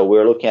diet. So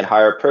we're looking at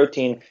higher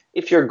protein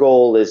if your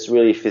goal is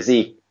really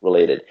physique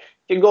related.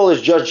 If your goal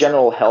is just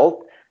general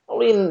health, you don't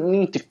really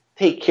need to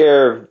take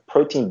care of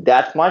protein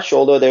that much,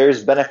 although there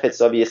is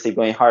benefits obviously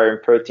going higher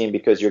in protein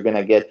because you're going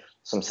to get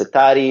some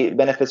satiety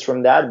benefits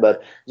from that.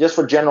 But just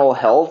for general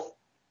health,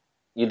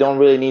 you don't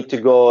really need to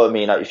go, I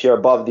mean, if you're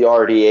above the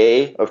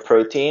RDA of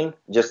protein,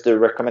 just the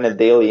recommended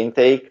daily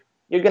intake,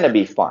 you're going to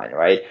be fine,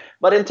 right?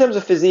 But in terms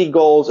of physique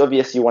goals,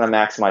 obviously you want to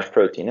maximize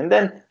protein. And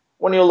then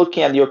when you're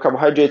looking at your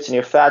carbohydrates and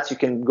your fats, you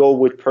can go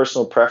with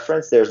personal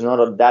preference. There's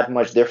not that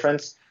much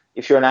difference.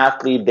 If you're an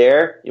athlete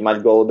there, you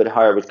might go a little bit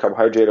higher with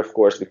carbohydrate, of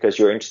course, because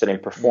you're interested in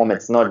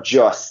performance, not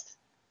just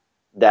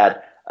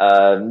that,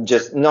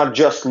 not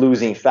just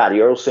losing fat.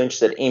 You're also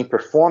interested in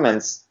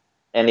performance.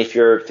 And if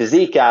you're a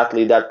physique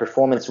athlete, that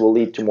performance will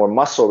lead to more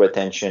muscle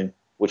retention,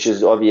 which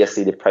is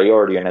obviously the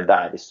priority on a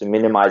diet, is to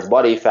minimize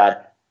body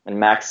fat and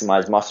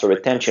maximize muscle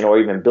retention, or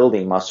even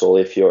building muscle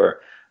if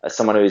you're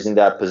someone who is in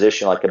that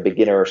position, like a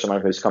beginner or someone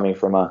who's coming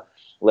from a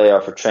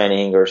layoff or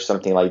training or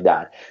something like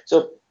that.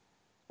 So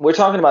we're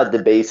talking about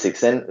the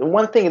basics. And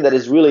one thing that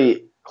is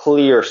really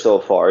clear so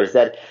far is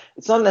that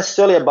it's not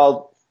necessarily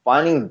about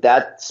finding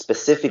that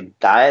specific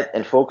diet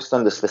and focused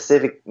on the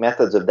specific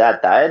methods of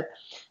that diet.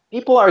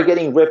 People are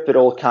getting ripped with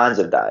all kinds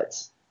of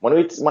diets.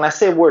 When I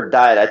say word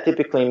diet, I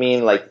typically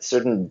mean like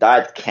certain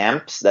diet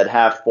camps that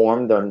have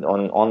formed on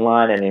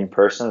online and in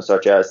person,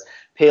 such as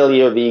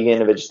paleo,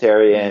 vegan,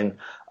 vegetarian,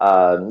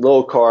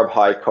 low carb,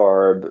 high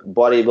carb,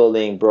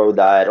 bodybuilding, bro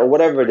diet, or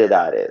whatever the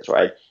diet is,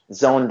 right?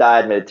 Zone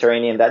diet,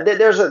 Mediterranean diet.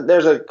 There's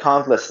a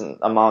countless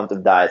amount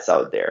of diets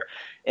out there.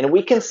 And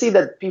we can see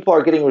that people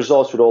are getting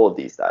results with all of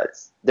these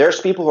diets.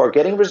 There's people who are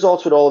getting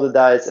results with all of the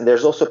diets, and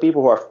there's also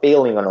people who are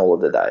failing on all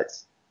of the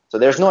diets. So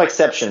there's no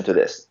exception to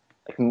this.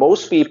 Like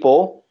most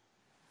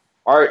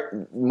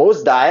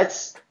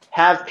diets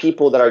have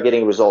people that are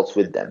getting results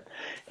with them.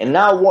 And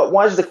now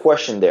what is the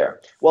question there?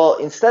 Well,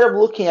 instead of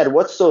looking at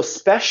what's so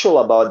special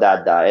about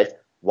that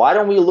diet, why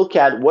don't we look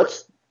at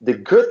what's the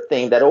good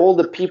thing that all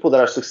the people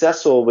that are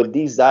successful with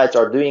these diets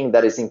are doing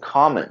that is in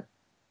common?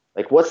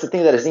 Like what's the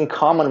thing that is in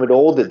common with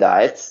all the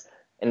diets?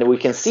 And we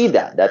can see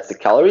that. That's the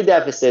calorie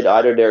deficit.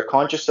 Either they're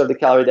conscious of the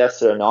calorie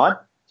deficit or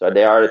not. So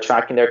they are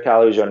tracking their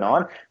calories or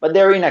not. But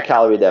they're in a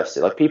calorie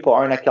deficit. Like people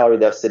are in a calorie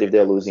deficit if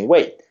they're losing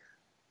weight.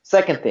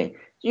 Second thing,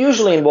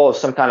 usually involves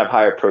some kind of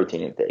higher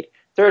protein intake.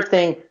 Third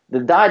thing, the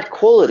diet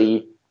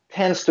quality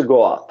tends to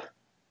go up.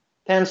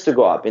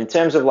 In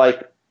terms of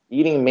like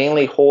eating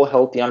mainly whole,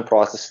 healthy,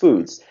 unprocessed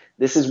foods.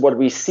 This is what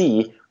we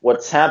see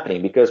what's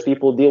happening because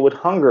people deal with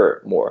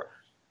hunger more.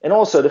 And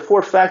also the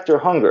fourth factor,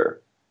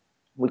 hunger.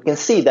 We can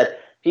see that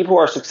people who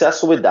are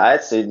successful with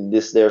diets,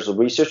 there's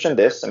research on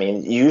this. I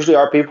mean, usually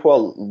are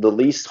people who are the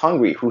least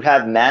hungry, who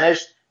have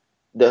managed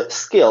the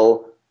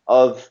skill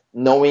of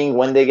knowing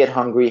when they get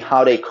hungry,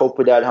 how they cope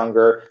with that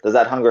hunger. Does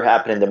that hunger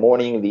happen in the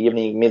morning, the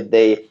evening,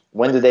 midday?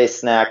 When do they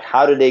snack?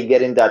 How do they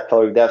get in that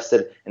caloric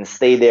deficit and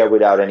stay there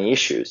without any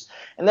issues?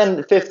 And then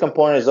the fifth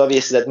component is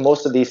obviously that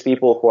most of these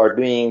people who are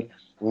getting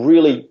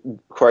really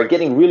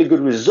good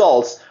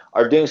results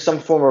are doing some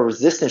form of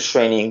resistance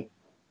training,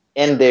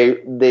 and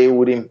they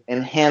would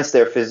enhance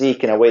their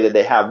physique in a way that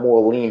they have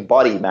more lean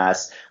body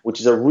mass, which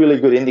is a really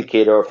good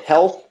indicator of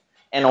health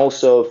and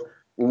also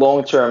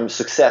long-term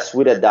success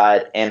with a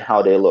diet and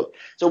how they look.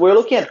 So we're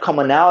looking at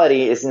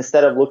commonality is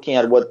instead of looking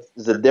at what's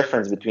the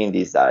difference between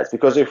these diets.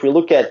 Because if we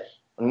look at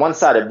on one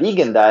side a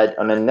vegan diet,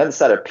 on another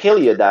side a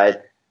paleo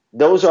diet,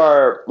 those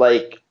are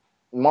like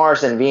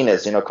Mars and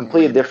Venus,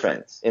 completely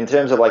different in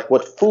terms of like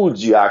what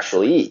foods you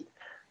actually eat.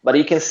 But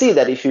you can see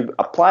that if you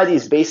apply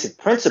these basic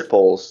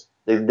principles,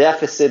 the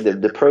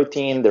deficit, the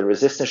protein, the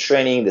resistance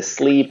training, the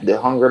sleep,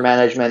 the hunger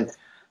management,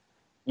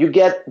 you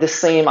get the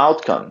same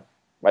outcome,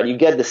 right? You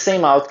get the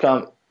same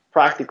outcome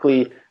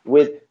practically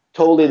with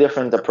totally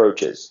different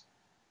approaches.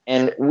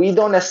 And we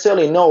don't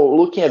necessarily know,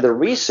 looking at the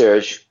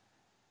research,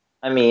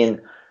 I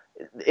mean,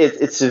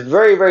 it's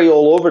very, very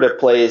all over the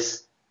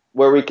place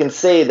where we can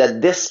say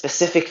that this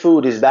specific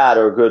food is bad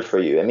or good for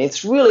you. I mean,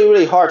 it's really,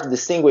 really hard to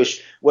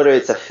distinguish whether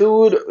it's a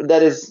food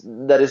that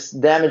is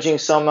damaging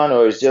someone,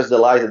 or it's just the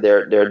lie that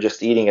they're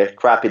just eating a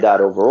crappy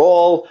diet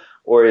overall,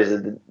 or is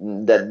it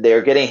that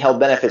they're getting health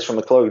benefits from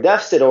a caloric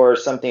deficit or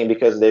something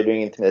because they're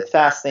doing intermittent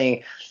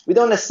fasting. We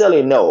don't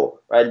necessarily know,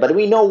 right? But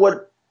we know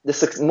what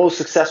the most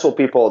successful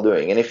people are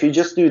doing. And if you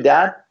just do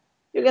that,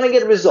 you're going to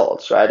get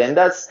results, right? And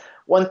that's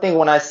one thing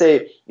when I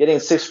say getting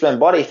 6%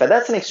 body fat,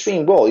 that's an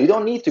extreme goal. You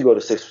don't need to go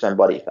to 6%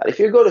 body fat. If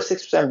you go to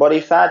 6%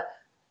 body fat,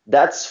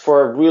 that's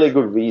for a really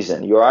good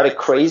reason. You're either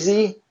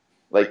crazy,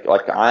 like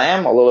I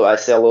am, I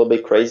say a little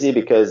bit crazy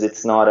because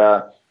it's not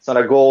a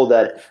goal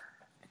that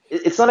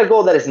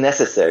is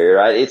necessary,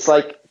 right? It's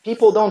like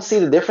people don't see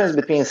the difference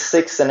between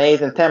 6 and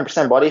 8 and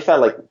 10% body fat.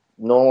 Like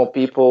normal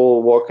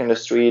people walk in the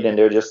street and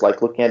they're just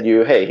like looking at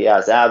you, hey, he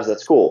has abs,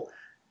 that's cool.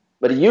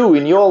 But you,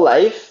 in your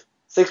life,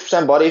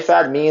 6% body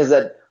fat means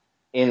that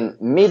in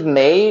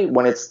mid-May,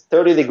 when it's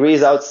 30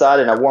 degrees outside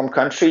in a warm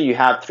country, you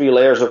have 3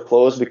 layers of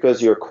clothes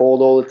because you're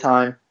cold all the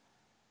time.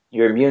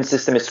 Your immune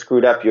system is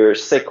screwed up. You're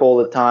sick all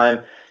the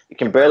time. You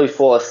can barely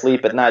fall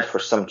asleep at night for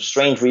some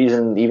strange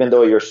reason, even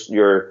though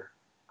you're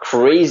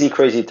crazy,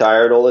 crazy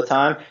tired all the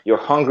time. You're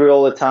hungry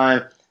all the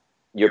time.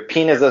 Your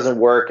penis doesn't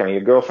work. I mean,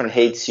 your girlfriend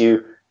hates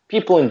you.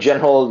 People in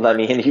general, I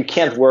mean, you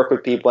can't work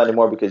with people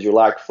anymore because you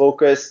lack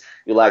focus.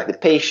 You lack the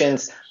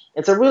patience.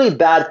 It's a really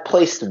bad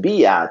place to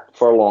be at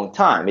for a long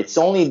time. It's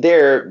only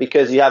there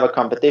because you have a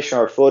competition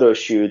or a photo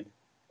shoot,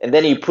 and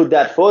then you put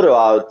that photo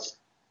out,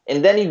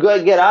 and then you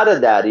go get out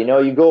of that.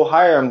 You go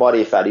higher in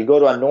body fat. You go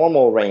to a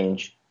normal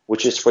range,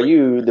 which is for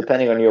you,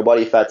 depending on your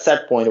body fat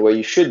set point, where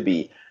you should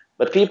be.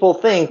 But people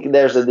think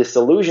there's this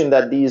illusion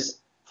that these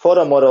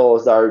photo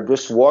models are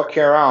just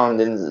walking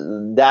around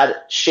in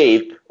that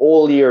shape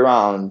all year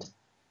round,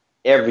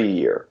 every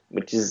year,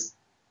 which is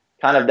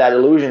kind of that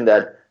illusion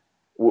that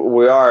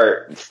we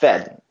are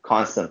fed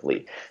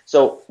constantly.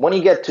 So when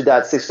you get to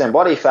that 6%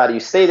 body fat, you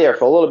stay there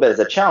for a little bit as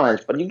a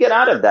challenge, but you get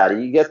out of that.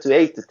 You get to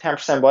 8 to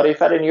 10% body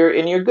fat, and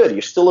you're good.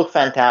 You still look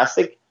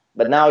fantastic,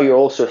 but now you're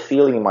also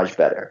feeling much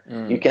better.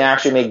 You can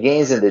actually make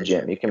gains in the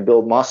gym. You can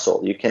build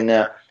muscle. You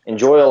can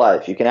enjoy your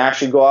life. You can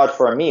actually go out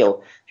for a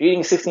meal. If you're eating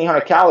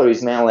 1,600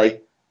 calories, man,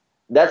 like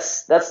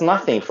that's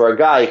nothing for a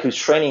guy who's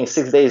training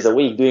 6 days a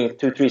week, doing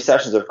 2-3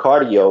 sessions of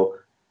cardio.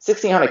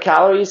 1,600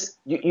 calories,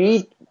 you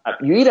eat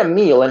a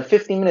meal, and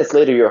 15 minutes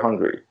later you're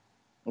hungry.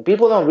 And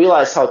people don't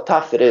realize how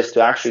tough it is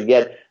to actually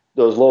get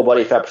those low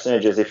body fat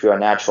percentages if you're a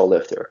natural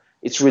lifter.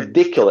 It's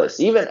ridiculous.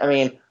 Even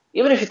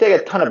if you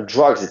take a ton of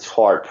drugs, it's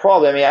hard.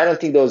 Probably, I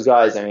don't think those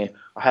guys, are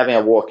having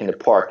a walk in the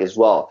park as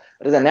well.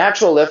 But as a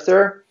natural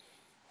lifter,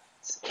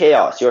 it's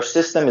chaos. Your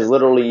system is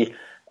literally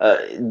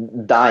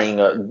dying.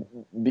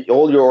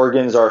 All your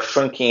organs are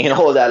shrinking and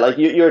all that. Like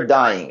you're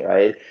dying,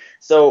 right?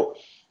 So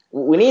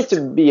we need to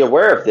be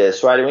aware of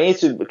this, right? We need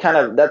to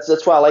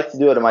that's why I like to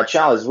do it on my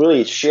channel, is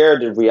really share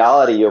the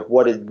reality of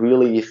what it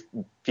really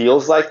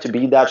feels like to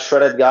be that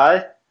shredded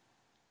guy.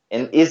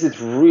 And is it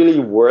really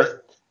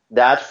worth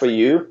that for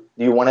you?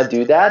 Do you want to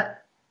do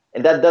that?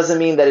 And that doesn't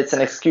mean that it's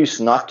an excuse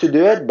not to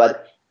do it,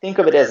 but think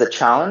of it as a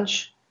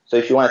challenge. So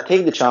if you want to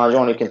take the challenge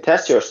on, you can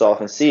test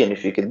yourself and see, and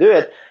if you can do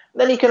it,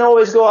 then you can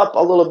always go up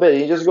a little bit.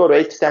 You just go to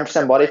 8 to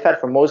 10% body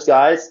fat. For most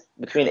guys,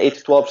 between 8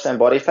 to 12%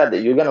 body fat,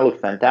 that you're going to look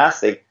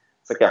fantastic.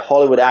 It's like a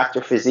Hollywood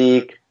actor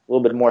physique, a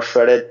little bit more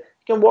shredded.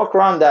 You can walk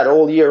around that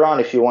all year round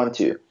if you want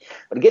to.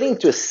 But getting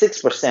to a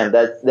 6%,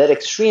 that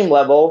extreme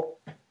level,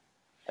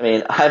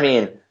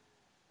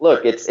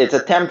 look, it's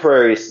a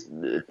temporary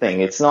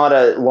thing. It's not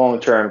a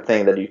long-term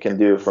thing that you can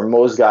do. For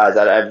most guys,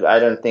 I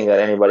don't think that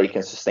anybody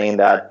can sustain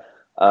that.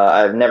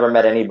 I've never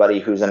met anybody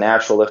who's a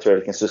natural lifter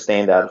that can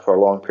sustain that for a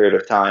long period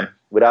of time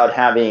without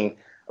having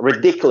a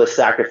ridiculous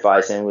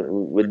sacrifice and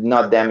with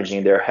not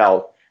damaging their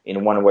health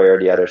in one way or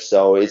the other.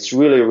 So it's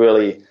really,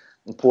 really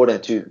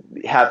important to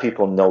have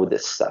people know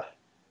this stuff.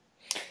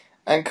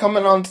 And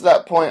coming on to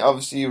that point,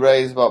 obviously you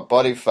raised about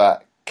body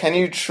fat. Can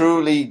you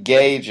truly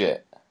gauge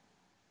it?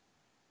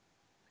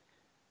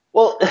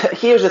 Well,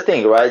 here's the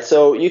thing, right?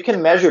 So you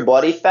can measure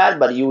body fat,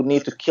 but you would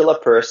need to kill a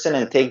person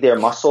and take their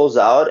muscles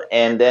out,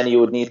 and then you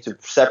would need to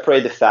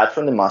separate the fat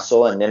from the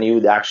muscle, and then you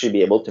would actually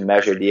be able to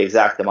measure the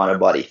exact amount of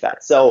body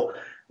fat. So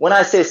when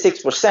I say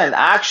 6%,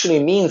 I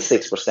actually mean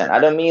 6%. I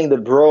don't mean the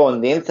bro on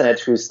the internet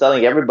who's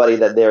telling everybody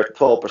that they're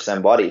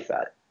 12% body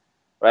fat,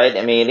 right?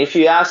 I mean, if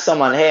you ask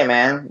someone, hey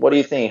man, what do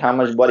you think? How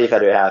much body fat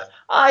do you have?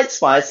 It's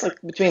fine. It's like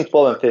between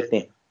 12 and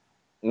 15.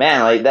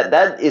 Man, like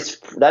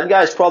that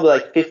guy's probably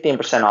like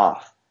 15%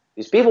 off.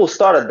 These people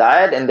start a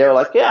diet and they're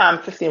like, yeah, I'm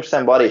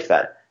 15% body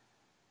fat.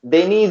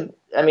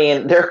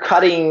 They're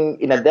cutting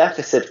in a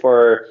deficit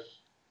for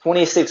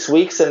 26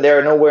 weeks and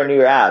they're nowhere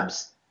near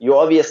abs. You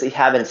obviously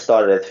haven't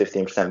started at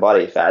 15%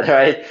 body fat,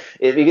 right?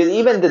 Because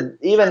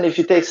even if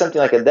you take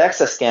something like a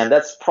DEXA scan,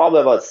 that's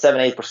probably about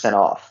 7-8%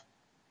 off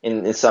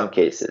in some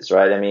cases,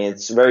 right? I mean,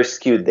 it's very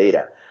skewed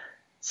data.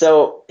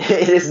 So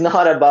it is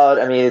not about,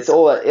 it's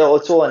all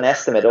an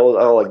estimate,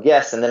 all a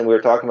guess. And then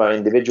we're talking about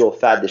individual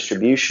fat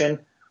distribution,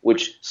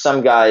 which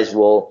some guys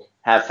will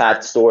have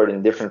fat stored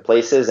in different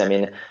places. I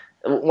mean,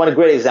 one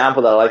great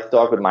example that I like to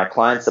talk with my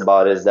clients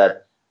about is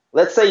that,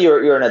 let's say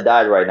you're in a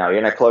diet right now, you're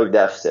in a caloric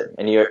deficit,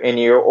 and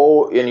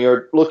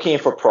you're looking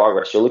for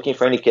progress. You're looking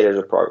for indicators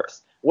of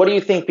progress. What do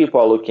you think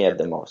people are looking at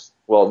the most?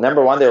 Well,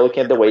 number one, they're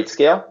looking at the weight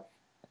scale.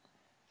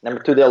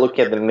 Number two, they're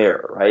looking at the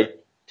mirror, right?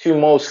 Two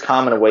most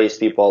common ways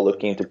people are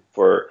looking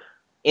for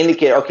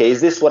indicate, okay,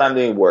 is this what I'm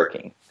doing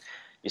working?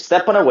 You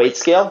step on a weight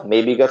scale,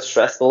 maybe you got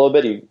stressed a little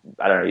bit, you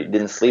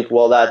didn't sleep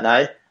well that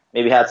night,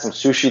 maybe had some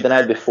sushi the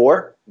night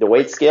before. The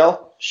weight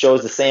scale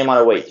shows the same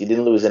amount of weight. You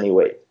didn't lose any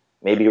weight.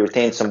 Maybe you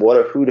retained some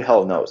water. Who the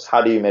hell knows?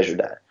 How do you measure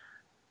that?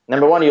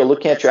 Number one, you're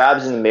looking at your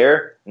abs in the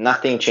mirror,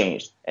 nothing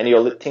changed. And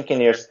you're thinking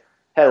in your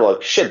head,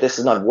 like, shit, this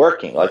is not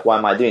working. Like, why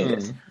am I doing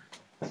this?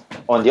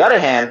 On the other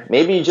hand,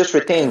 maybe you just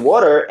retained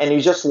water and you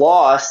just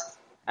lost,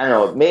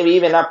 maybe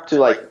even up to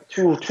like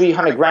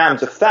 200-300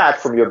 grams of fat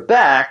from your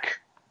back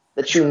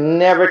that you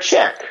never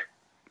check.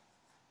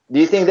 Do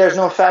you think there's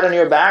no fat on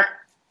your back?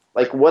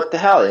 Like, what the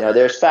hell?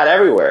 There's fat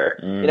everywhere.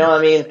 You know what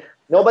I mean?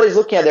 Nobody's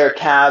looking at their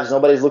calves.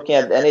 Nobody's looking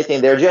at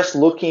anything. They're just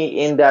looking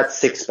in that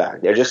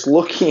six-pack. They're just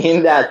looking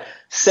in that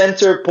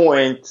center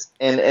point,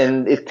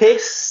 and it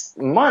takes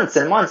months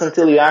and months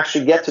until you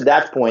actually get to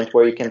that point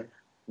where you can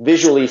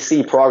visually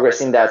see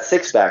progress in that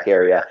six-pack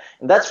area.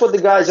 And that's what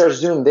the guys are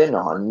zoomed in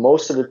on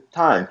most of the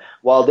time.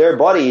 While their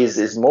body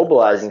is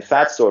mobilizing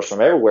fat stores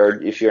from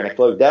everywhere, if you're in a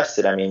caloric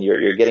deficit,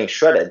 you're getting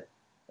shredded,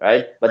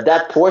 right? But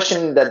that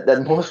portion that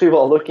most people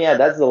are looking at,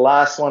 that's the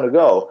last one to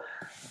go.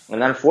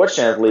 And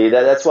unfortunately,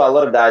 that's why a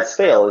lot of diets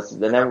fail. It's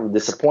the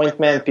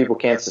disappointment. People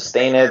can't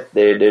sustain it.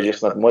 They're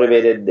just not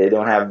motivated. They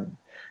don't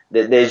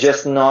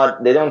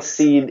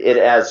see it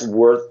as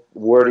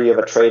worthy of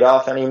a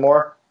trade-off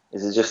anymore.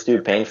 This is just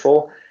too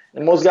painful.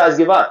 And most guys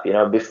give up,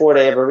 before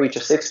they ever reach a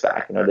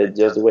six-pack. That's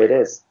just the way it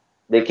is.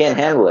 They can't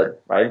handle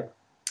it, right?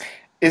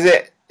 Is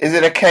it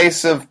a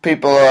case of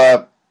people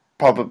are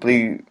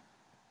probably,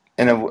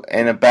 in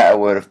a better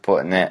word of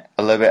putting it,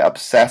 a little bit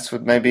obsessed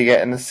with maybe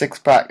getting the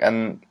six-pack,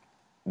 and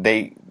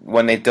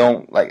when they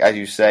don't, like as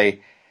you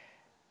say,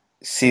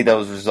 see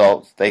those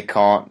results, they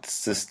can't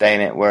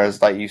sustain it.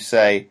 Whereas, like you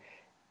say,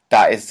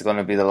 that is going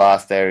to be the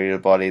last area of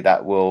the body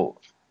that will,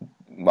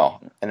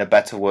 well, in a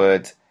better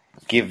word,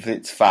 give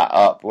its fat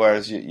up.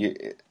 Whereas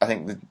I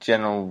think the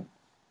general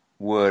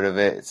word of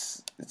it,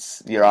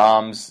 it's your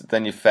arms,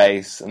 then your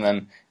face, and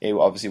then it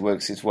obviously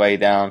works its way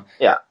down.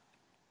 Yeah.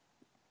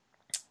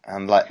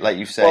 And like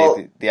you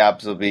say, the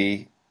abs will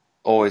be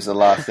always the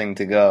last thing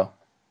to go.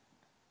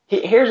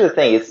 Here's the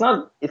thing: it's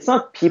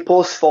not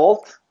people's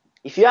fault.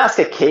 If you ask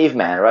a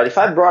caveman, right? If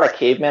I brought a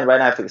caveman right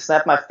now, if I could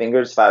snap my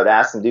fingers, if I would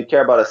ask him, "Do you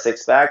care about a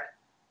six-pack?"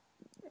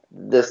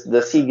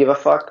 Does he give a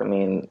fuck?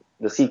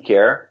 Does he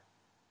care?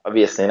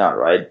 Obviously not,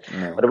 right?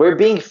 No. But we're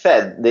being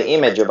fed the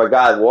image of a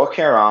guy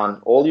walking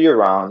around all year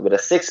round with a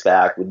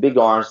six-pack, with big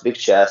arms, big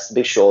chest,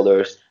 big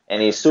shoulders,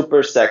 and he's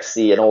super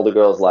sexy, and all the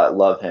girls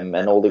love him,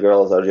 and all the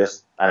girls are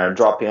just,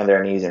 dropping on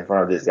their knees in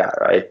front of this guy,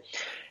 right?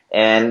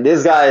 And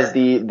this guy is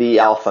the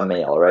alpha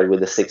male, right, with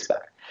the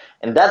six-pack.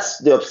 And that's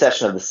the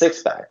obsession of the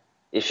six-pack.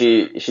 If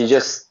you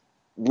just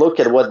look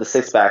at what the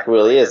six-pack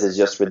really is, it's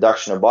just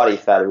reduction of body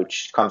fat,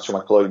 which comes from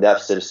a caloric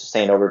deficit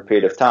sustained over a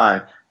period of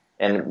time,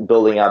 and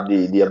building up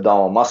the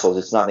abdominal muscles.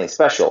 It's nothing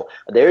special.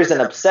 There is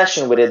an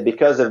obsession with it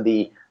because of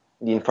the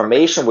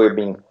information we're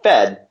being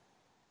fed,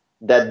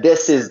 that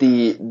this is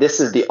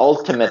the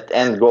ultimate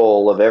end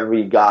goal of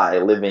every guy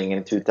living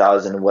in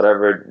 2000,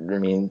 whatever,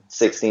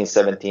 16,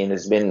 17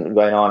 has been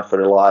going on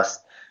for the last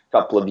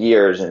couple of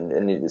years,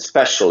 and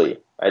especially,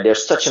 right?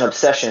 There's such an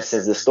obsession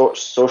since the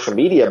social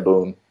media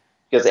boom,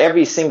 because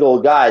every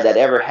single guy that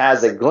ever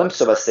has a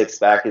glimpse of a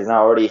six-pack is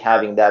now already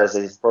having that as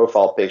his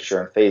profile picture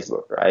on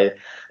Facebook, right?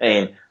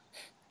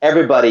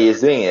 Everybody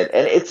is doing it.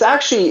 And it's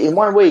actually, in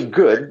one way,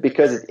 good,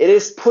 because it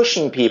is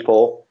pushing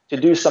people to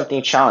do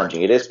something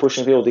challenging. It is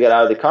pushing people to get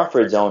out of the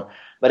comfort zone.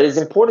 But it's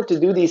important to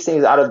do these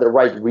things out of the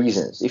right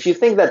reasons. If you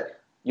think that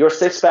your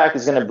six pack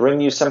is going to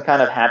bring you some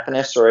kind of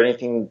happiness or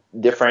anything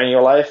different in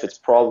your life, it's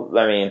probably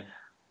going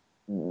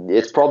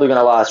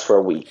to last for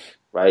a week,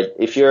 right?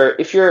 If you're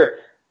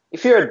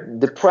a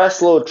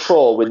depressed little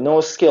troll with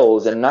no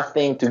skills and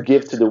nothing to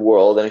give to the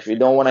world, and if you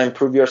don't want to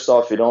improve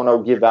yourself, you don't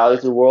want to give value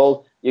to the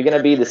world, you're going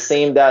to be the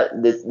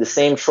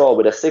same troll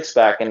with a six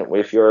pack, and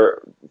if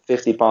you're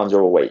 50 pounds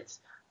overweight,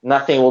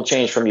 nothing will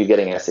change from you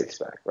getting a six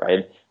pack,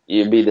 right?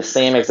 You'll be the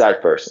same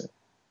exact person.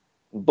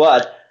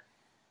 But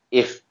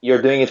if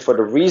you're doing it for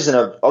the reason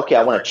of, okay,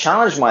 I want to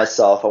challenge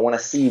myself, I want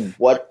to see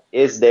what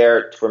is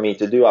there for me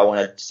to do, I want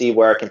to see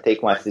where I can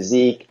take my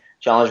physique,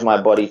 challenge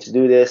my body to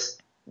do this,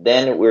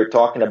 then we're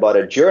talking about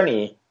a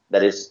journey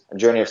that is a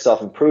journey of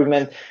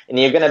self-improvement, and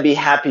you're going to be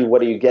happy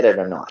whether you get it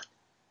or not.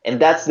 And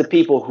that's the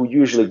people who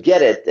usually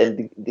get it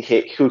and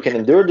who can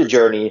endure the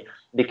journey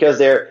because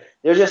they're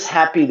just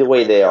happy the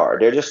way they are.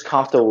 They're just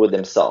comfortable with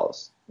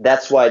themselves.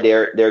 That's why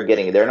they're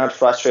getting it. They're not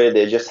frustrated.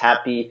 They're just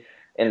happy,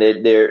 and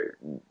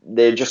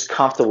they're just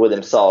comfortable with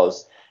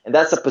themselves. And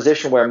that's a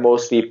position where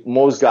most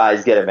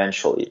guys get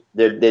eventually.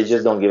 They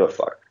just don't give a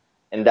fuck.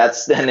 And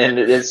as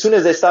soon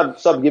as they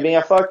stop giving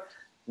a fuck,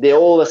 they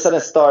all of a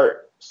sudden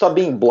stop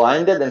being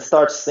blinded and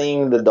start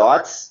seeing the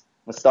dots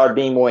and start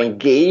being more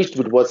engaged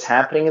with what's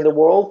happening in the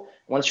world.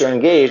 Once you're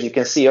engaged, you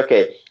can see,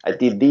 okay, I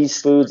did these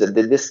foods, I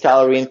did this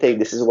calorie intake,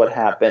 this is what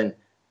happened.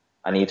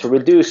 I need to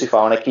reduce if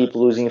I want to keep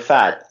losing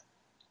fat.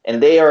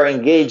 And they are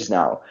engaged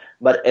now.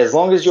 But as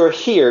long as you're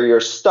here, you're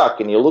stuck,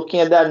 and you're looking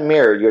at that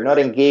mirror, you're not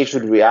engaged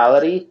with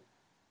reality,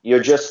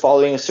 you're just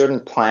following a certain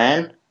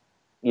plan,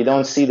 you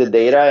don't see the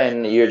data,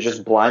 and you're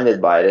just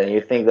blinded by it, and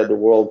you think that the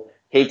world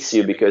hates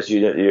you because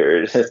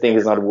your thing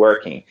is not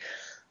working.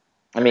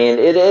 I mean,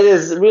 it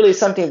is really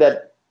something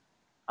that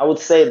I would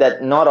say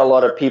that not a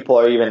lot of people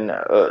are even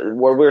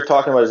what we're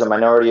talking about is a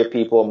minority of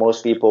people.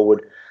 Most people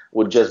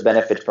would just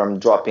benefit from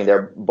dropping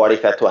their body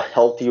fat to a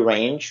healthy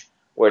range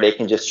where they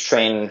can just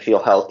train and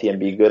feel healthy and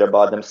be good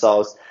about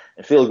themselves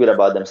and feel good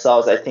about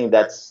themselves. I think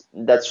that's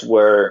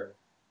where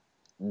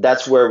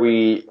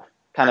we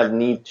kind of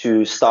need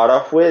to start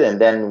off with,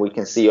 and then we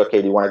can see,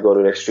 okay, do you want to go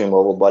to the extreme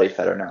level body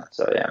fat or not?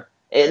 So yeah.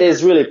 It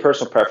is really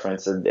personal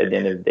preference at the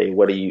end of the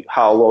day.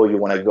 How low you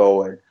want to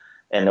go,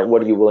 and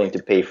what are you willing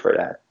to pay for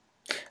that?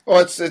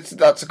 Well,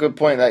 that's a good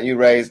point that you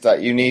raised,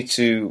 that you need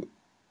to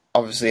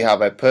obviously have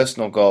a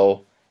personal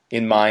goal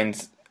in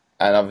mind,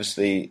 and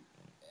obviously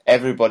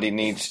everybody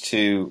needs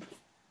to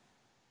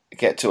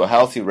get to a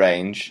healthy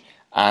range.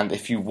 And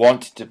if you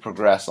want to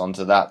progress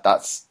onto that,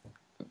 that's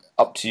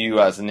up to you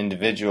as an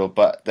individual.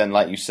 But then,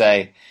 like you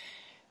say,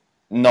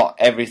 not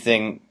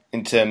everything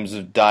in terms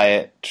of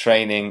diet,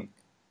 training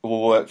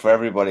will work for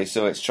everybody.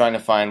 So it's trying to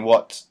find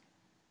what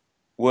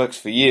works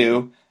for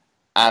you,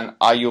 and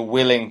are you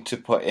willing to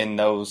put in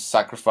those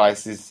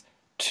sacrifices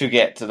to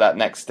get to that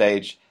next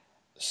stage,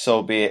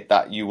 so be it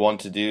that you want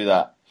to do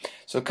that.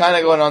 So kind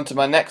of going on to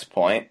my next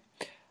point,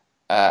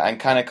 and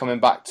kind of coming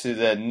back to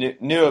the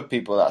newer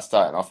people that are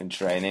starting off in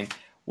training,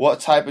 what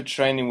type of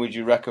training would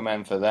you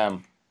recommend for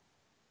them?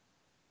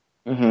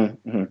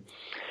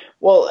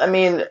 Well, I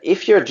mean,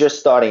 if you're just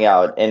starting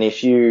out and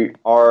if you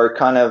are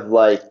kind of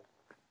like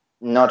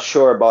not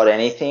sure about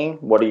anything,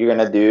 what are you going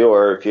to do,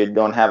 or if you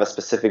don't have a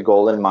specific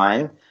goal in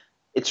mind,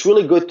 it's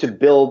really good to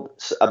build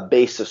a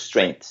base of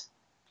strength.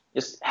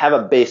 Just have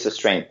a base of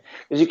strength,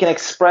 because you can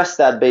express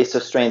that base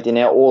of strength in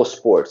all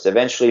sports.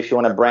 Eventually, if you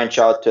want to branch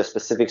out to a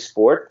specific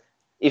sport,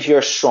 if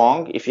you're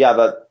strong, if you have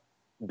a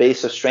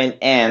base of strength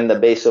and a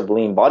base of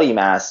lean body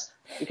mass,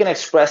 you can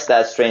express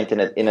that strength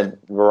in a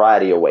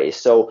variety of ways.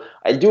 So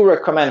I do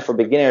recommend for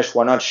beginners who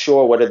are not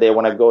sure whether they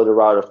want to go the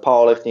route of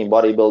powerlifting,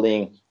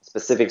 bodybuilding,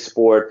 specific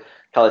sport,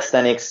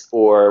 calisthenics,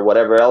 or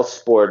whatever else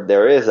sport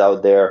there is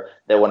out there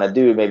they want to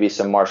do, maybe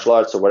some martial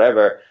arts or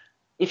whatever.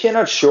 If you're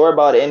not sure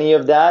about any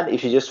of that,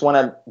 if you just want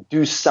to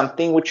do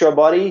something with your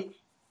body,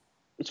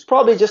 it's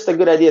probably just a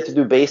good idea to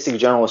do basic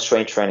general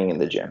strength training in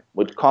the gym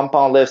with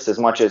compound lifts as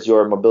much as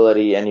your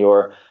mobility and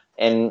your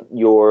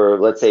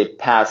let's say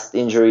past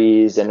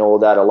injuries and all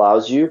that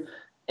allows you.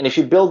 And if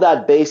you build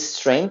that base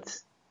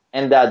strength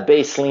and that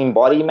base lean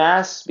body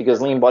mass,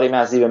 because lean body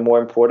mass is even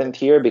more important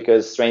here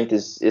because strength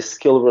is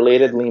skill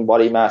related, lean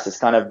body mass is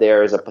kind of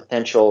there as a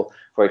potential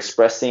for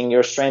expressing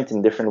your strength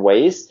in different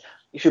ways.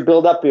 If you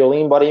build up your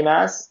lean body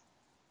mass,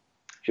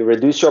 if you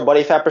reduce your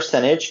body fat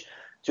percentage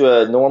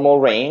to a normal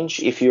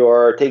range, if you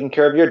are taking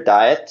care of your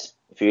diet,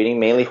 if you're eating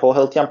mainly whole,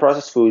 healthy,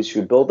 unprocessed foods, if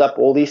you build up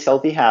all these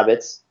healthy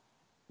habits,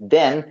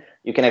 then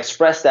you can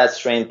express that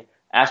strength.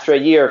 After a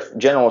year of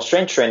general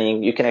strength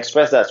training, you can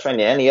express that strength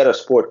in any other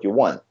sport you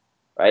want,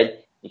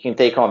 right? You can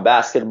take on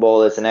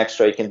basketball as an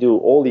extra. You can do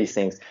all these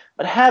things.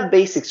 But have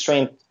basic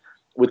strength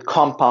with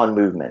compound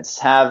movements.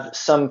 Have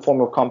some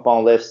form of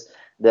compound lifts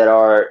that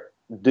are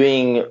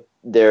doing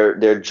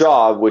their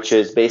job, which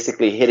is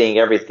basically hitting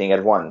everything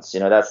at once. You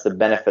know, that's the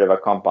benefit of a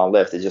compound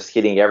lift, is just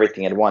hitting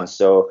everything at once.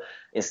 So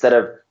instead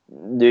of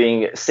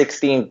doing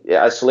 16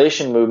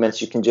 isolation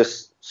movements, you can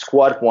just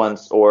squat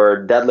once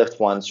or deadlift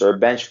once or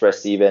bench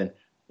press even.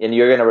 and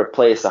you're going to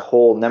replace a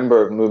whole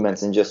number of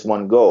movements in just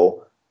one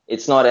go.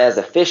 It's not as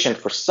efficient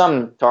for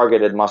some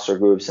targeted muscle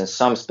groups and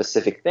some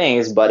specific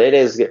things, but it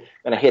is going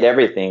to hit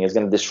everything. It's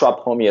going to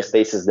disrupt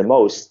homeostasis the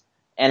most,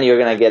 and you're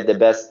going to get the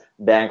best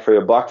bang for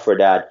your buck for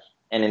that.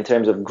 And in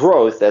terms of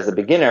growth as a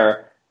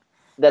beginner,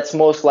 that's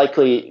most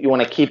likely you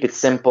want to keep it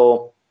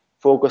simple,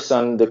 focus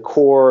on the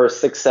core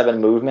 6-7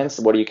 movements,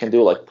 what you can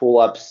do, like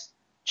pull-ups,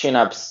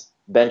 chin-ups,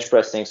 bench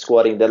pressing,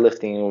 squatting,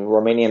 deadlifting,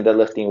 Romanian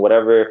deadlifting,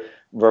 whatever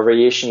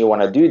variation you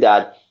want to do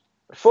that.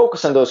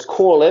 Focus on those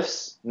core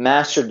lifts,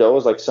 master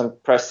those, like some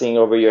pressing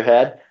over your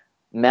head.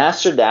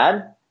 Master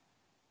that,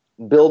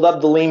 build up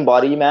the lean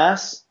body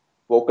mass,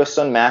 focus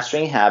on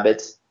mastering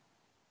habits.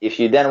 If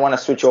you then want to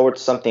switch over to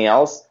something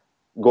else,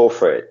 go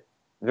for it.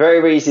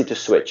 Very, very easy to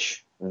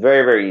switch.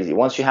 Very, very easy.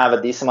 Once you have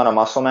a decent amount of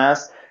muscle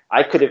mass,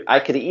 I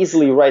could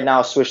easily right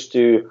now switch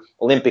to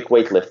Olympic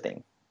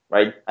weightlifting,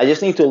 right? I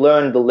just need to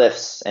learn the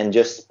lifts and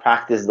just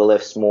practice the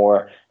lifts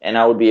more, and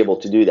I would be able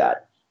to do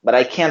that. But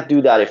I can't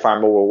do that if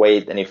I'm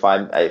overweight and if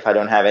I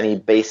don't have any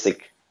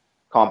basic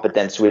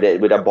competence with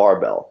a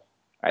barbell,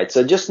 right?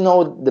 So just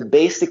know the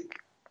basic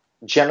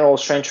general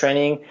strength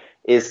training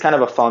is kind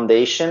of a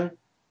foundation,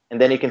 and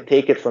then you can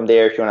take it from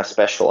there if you want to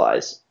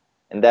specialize.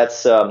 And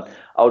that's I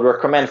would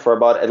recommend for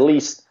about at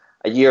least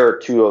a year or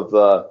two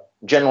of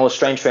general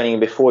strength training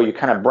before you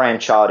kind of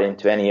branch out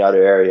into any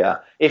other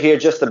area. If you're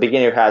just a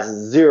beginner who has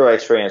zero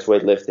experience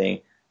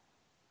weightlifting,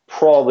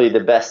 probably the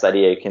best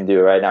idea you can do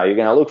right now. You're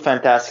going to look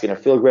fantastic, you're going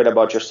to feel great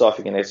about yourself,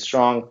 you're going to get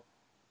strong,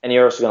 and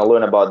you're also going to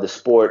learn about the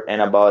sport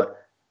and about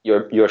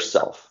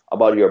yourself,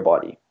 about your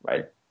body,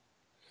 right?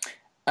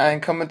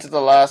 And coming to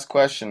the last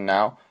question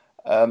now,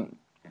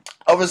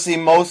 obviously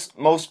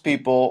most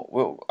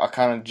people are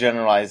kind of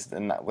generalized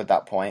with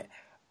that point,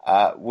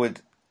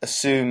 would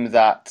assume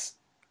that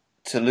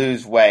to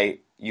lose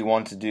weight, you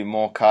want to do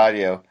more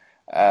cardio.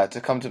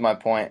 To come to my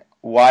point,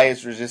 why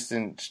is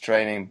resistance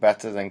training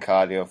better than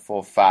cardio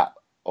for fat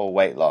or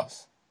weight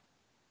loss?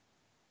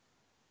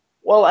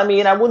 Well, I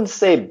mean, I wouldn't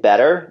say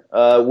better.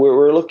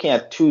 We're looking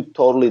at two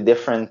totally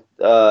different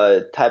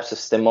types of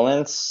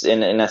stimulants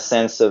in a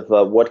sense of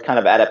what kind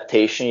of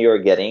adaptation you're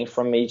getting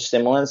from each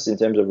stimulant. In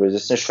terms of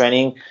resistance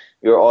training,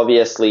 you're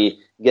obviously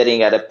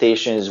getting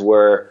adaptations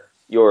where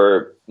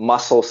your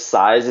muscle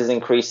size is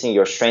increasing,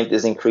 your strength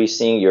is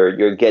increasing,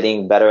 you're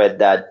getting better at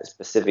that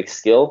specific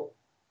skill.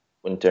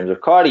 In terms of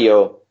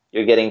cardio,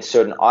 you're getting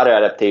certain other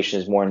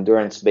adaptations, more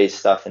endurance-based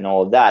stuff and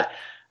all of that.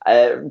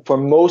 For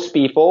most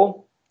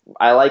people,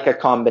 I like a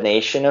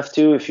combination of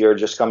two. If you're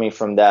just coming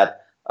from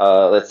that,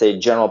 let's say,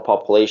 general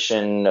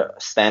population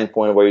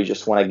standpoint where you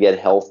just want to get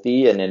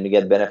healthy and then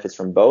get benefits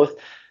from both.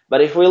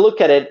 But if we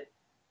look at it,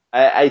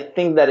 I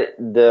think that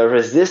the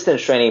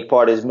resistance training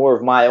part is more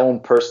of my own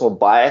personal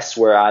bias,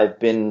 where I've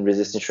been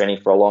resistance training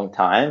for a long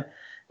time,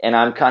 and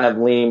I'm kind of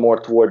leaning more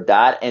toward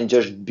that and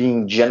just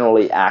being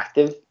generally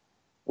active,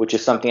 which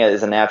is something that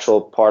is a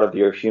natural part of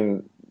your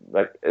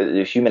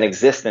human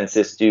existence,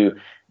 is to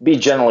be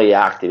generally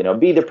active.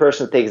 Be the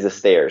person who takes the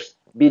stairs,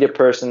 be the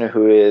person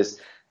who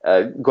is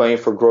going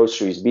for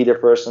groceries, be the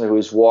person who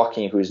is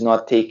walking, who is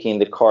not taking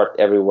the cart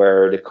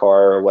everywhere, or the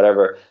car or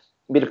whatever.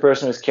 Be the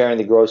person who's carrying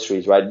the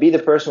groceries, right? Be the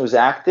person who's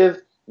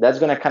active. That's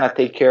going to kind of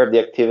take care of the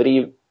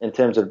activity in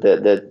terms of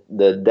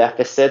the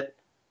deficit,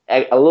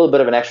 a little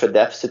bit of an extra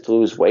deficit to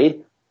lose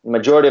weight. The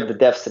majority of the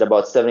deficit,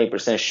 about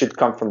 70%, should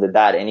come from the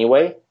diet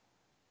anyway.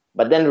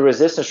 But then the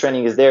resistance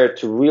training is there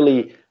to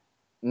really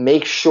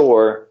make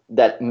sure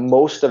that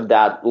most of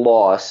that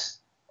loss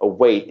of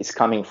weight is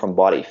coming from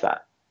body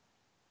fat.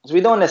 So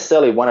we don't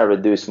necessarily want to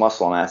reduce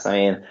muscle mass. I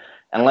mean,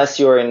 unless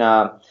you're in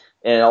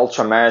an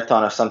ultra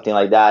marathon or something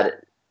like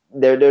that,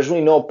 there's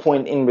really no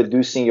point in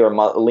reducing your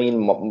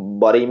lean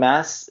body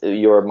mass,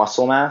 your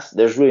muscle mass.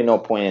 There's really no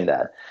point in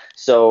that.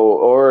 So,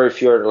 or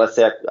if you're, let's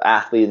say, an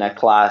athlete in a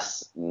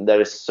class, there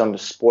is some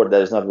sport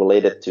that is not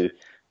related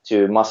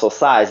to muscle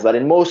size, but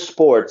in most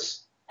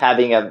sports,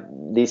 having a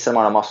decent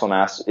amount of muscle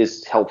mass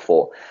is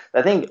helpful.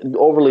 I think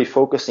overly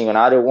focusing on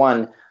either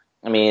one,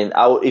 I mean,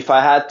 if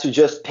I had to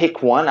just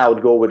pick one, I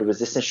would go with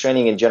resistance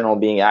training in general,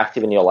 being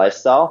active in your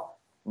lifestyle.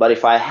 But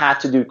if I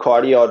had to do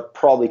cardio, I'd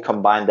probably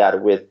combine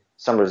that with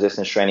some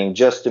resistance training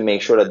just to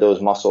make sure that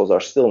those muscles are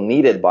still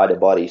needed by the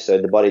body,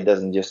 so the body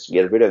doesn't just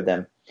get rid of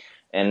them.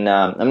 And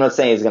I'm not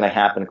saying it's going to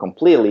happen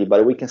completely,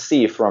 but we can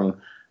see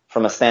from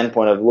a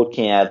standpoint of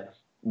looking at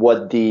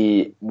what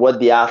the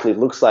athlete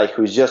looks like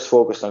who's just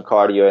focused on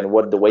cardio and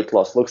what the weight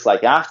loss looks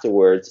like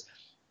afterwards.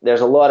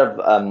 There's a lot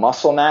of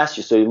muscle mass,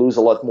 so you lose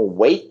a lot more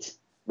weight,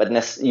 but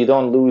you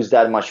don't lose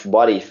that much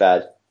body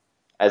fat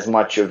as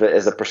much of it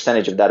as a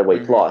percentage of that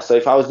weight loss. So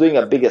if I was doing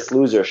a Biggest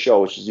Loser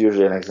show, which is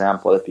usually an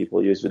example that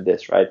people use with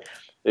this, right?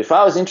 If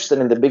I was interested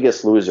in the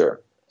Biggest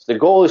Loser, so the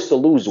goal is to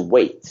lose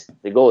weight.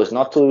 The goal is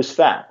not to lose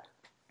fat.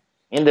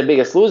 In the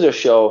Biggest Loser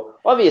show,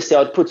 obviously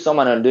I would put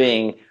someone on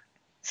doing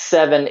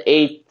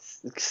 7-8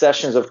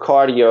 sessions of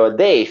cardio a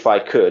day if I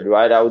could,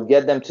 right? I would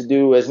get them to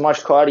do as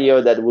much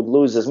cardio that would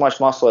lose as much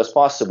muscle as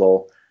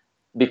possible,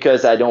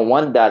 because I don't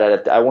want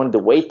that. I want the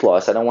weight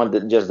loss. I don't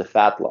want just the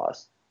fat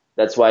loss.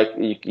 That's why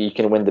you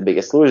can win the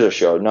Biggest Loser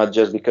show, not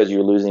just because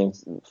you're losing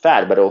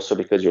fat, but also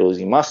because you're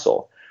losing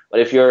muscle. But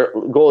if your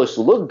goal is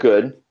to look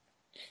good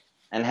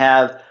and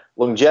have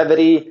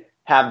longevity,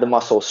 have the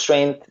muscle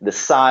strength, the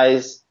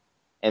size,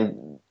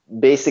 and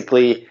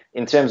basically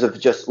in terms of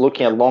just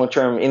looking at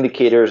long-term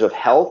indicators of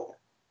health,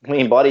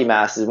 lean body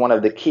mass is one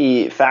of the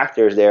key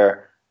factors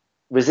there.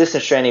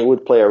 Resistance training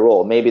would play a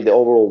role. Maybe the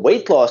overall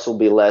weight loss will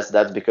be less.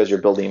 That's because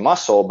you're building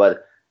muscle,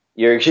 but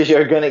you're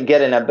going to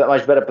get in a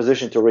much better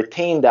position to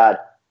retain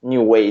that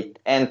new weight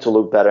and to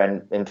look better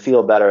and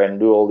feel better and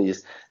do all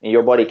these. And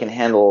your body can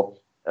handle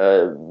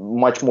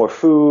much more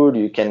food.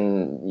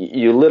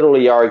 You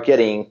literally are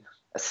getting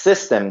a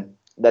system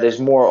that is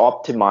more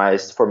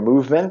optimized for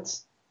movement,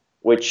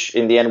 which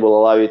in the end will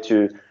allow you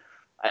to,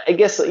 I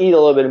guess, eat a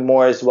little bit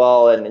more as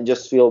well and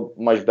just feel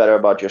much better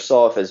about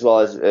yourself, as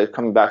well as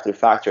coming back to the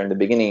factor in the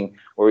beginning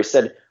where we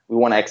said we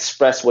want to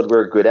express what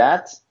we're good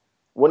at.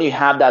 When you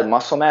have that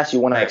muscle mass, you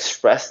want to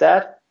express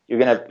that. You're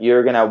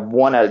gonna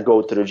want to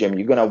go to the gym.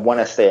 You're gonna want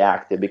to stay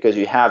active because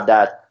you have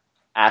that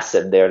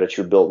asset there that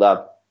you build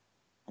up,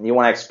 and you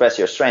want to express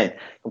your strength.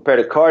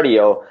 Compared to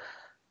cardio,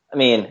 I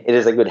mean, it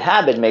is a good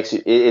habit.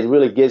 It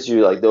really gives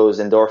you like those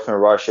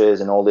endorphin rushes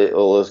and all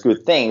those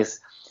good things.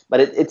 But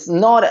it's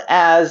not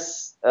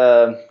as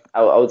I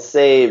would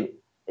say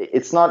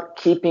it's not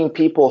keeping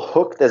people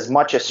hooked as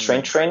much as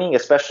strength training,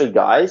 especially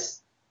guys.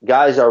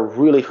 Guys are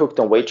really hooked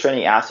on weight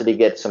training after they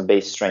get some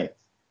base strength.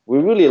 We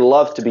really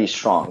love to be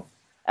strong.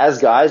 As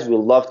guys, we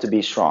love to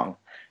be strong.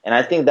 And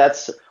I think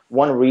that's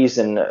one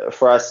reason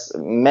for us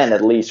men,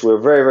 at least, we're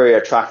very, very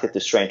attracted to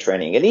strength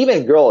training. And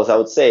even girls, I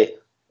would say,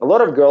 a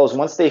lot of girls,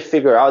 once they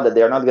figure out that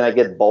they're not going to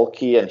get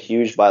bulky and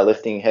huge by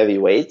lifting heavy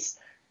weights,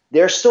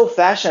 they're so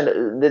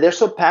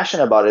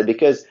passionate about it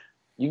because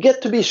you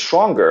get to be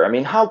stronger. I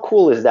mean, how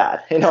cool is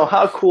that?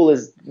 How cool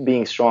is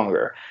being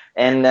stronger?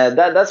 And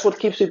that's what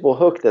keeps people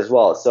hooked as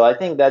well. So I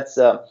think that's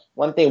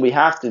one thing we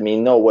have to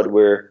know what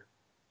we're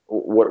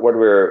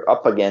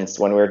up against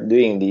when we're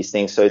doing these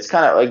things. So it's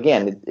kind of,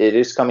 again, it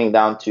is coming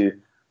down to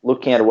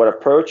looking at what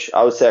approach.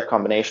 I would say a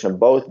combination of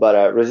both,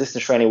 but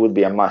resistance training would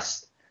be a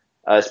must.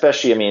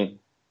 Especially, I mean,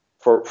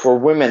 for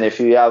women, if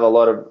you have a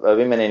lot of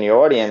women in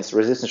your audience,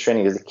 resistance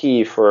training is the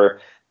key for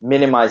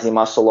minimizing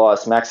muscle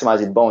loss,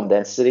 maximizing bone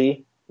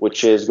density,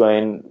 which is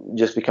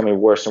just becoming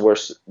worse and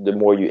worse the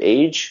more you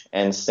age.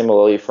 And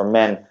similarly for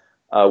men,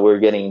 we're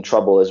getting in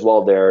trouble as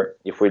well there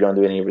if we don't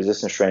do any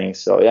resistance training.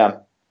 So yeah,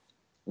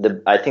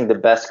 I think the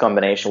best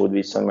combination would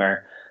be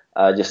somewhere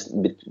just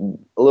a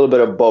little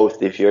bit of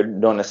both if you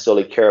don't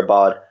necessarily care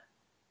about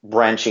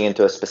branching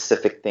into a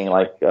specific thing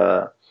like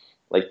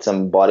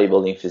some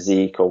bodybuilding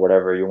physique or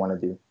whatever you want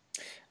to do.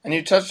 And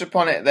you touched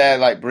upon it there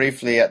like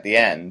briefly at the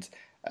end,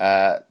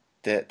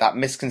 that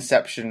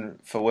misconception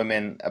for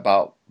women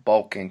about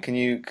bulking. Can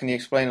you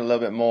explain a little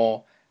bit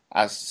more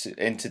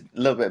into a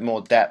little bit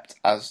more depth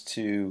as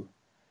to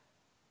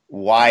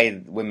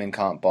why women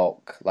can't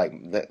bulk like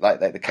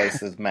the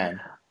case of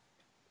men?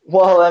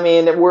 Well, I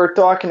mean, we're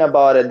talking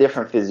about a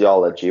different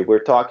physiology.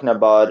 We're talking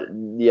about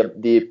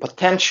the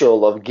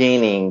potential of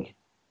gaining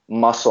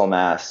muscle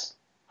mass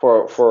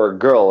for a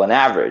girl, an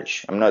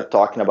average. I'm not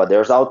talking about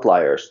there's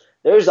outliers.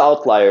 There's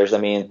outliers. I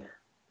mean,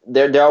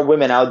 there are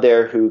women out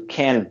there who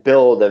can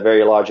build a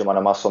very large amount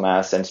of muscle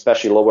mass, and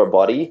especially lower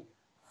body.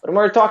 But when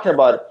we're talking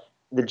about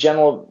the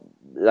general,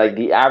 like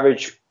the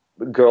average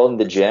girl in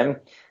the gym,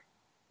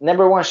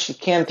 number one, she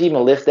can't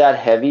even lift that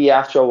heavy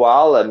after a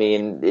while. I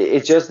mean,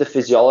 it's just the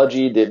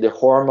physiology, the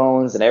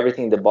hormones and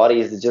everything. The body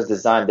is just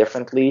designed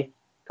differently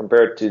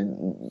compared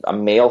to a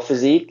male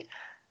physique.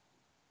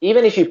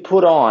 Even if you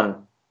put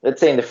on, let's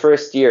say in the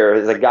first year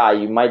as a guy,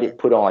 you might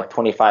put on like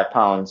 25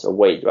 pounds of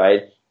weight,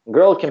 right? A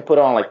girl can put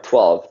on like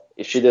 12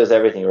 if she does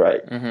everything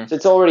right. Mm-hmm. So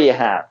it's already a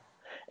half.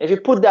 If you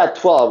put that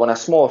 12 on a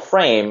small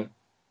frame,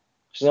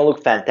 she's going to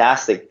look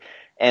fantastic.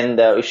 And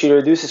if she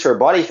reduces her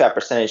body fat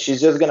percentage,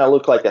 she's just going to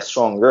look like a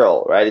strong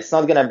girl, right? It's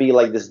not going to be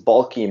like this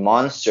bulky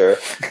monster,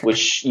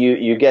 which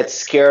you get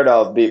scared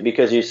of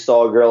because you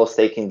saw girls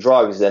taking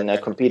drugs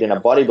and compete in a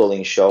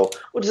bodybuilding show,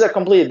 which is a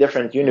completely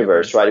different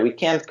universe, right? We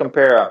can't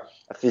compare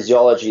a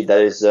physiology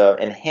that is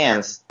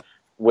enhanced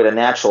with a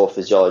natural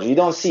physiology. You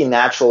don't see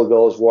natural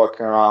girls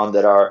walking around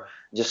that are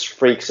just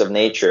freaks of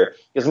nature,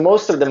 because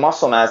most of the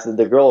muscle mass that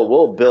the girl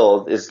will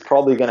build is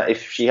probably going to,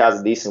 if she has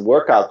a decent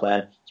workout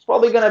plan, it's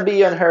probably going to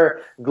be on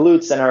her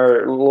glutes and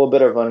her a little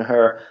bit of on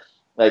her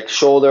like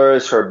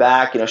shoulders, her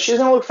back. She's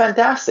going to look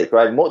fantastic,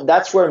 right?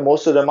 That's where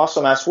most of the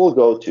muscle mass will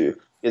go to,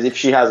 is if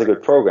she has a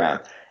good program.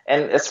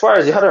 And as far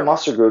as the other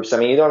muscle groups, I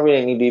mean, you don't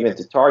really need even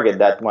to target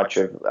that much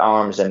of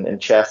arms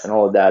and chest and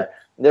all of that.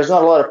 There's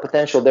not a lot of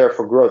potential there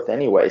for growth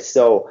anyway.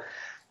 So,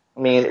 I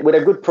mean, with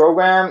a good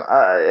program,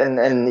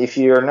 and if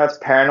you're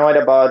not paranoid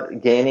about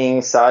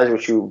gaining size,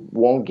 which you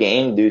won't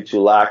gain due to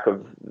lack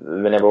of,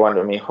 number one,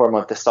 I mean,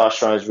 hormone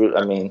testosterone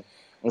is,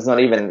 it's not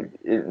even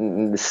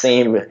in the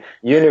same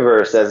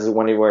universe as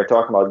when we were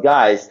talking about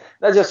guys.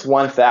 That's just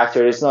one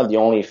factor. It's not the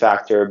only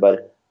factor,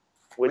 but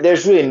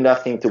there's really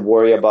nothing to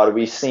worry about.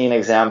 We've seen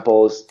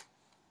examples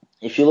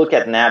if you look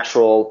at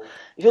natural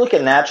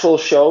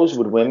shows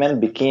with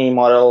women, bikini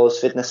models,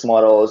 fitness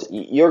models,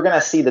 you're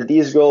gonna see that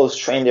these girls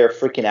train their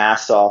freaking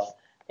ass off,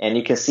 and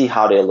you can see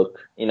how they look.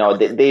 You know,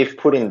 they've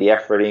put in the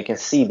effort, and you can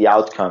see the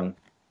outcome,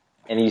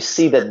 and you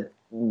see that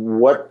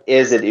what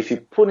is it if you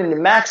put in the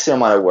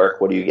maximum amount of work,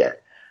 what do you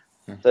get?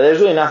 So there's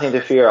really nothing to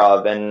fear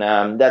of,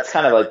 and that's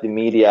kind of like the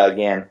media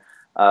again.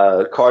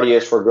 Cardio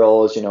is for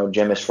girls, you know,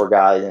 gym is for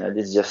guys. You know,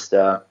 this is just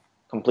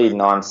complete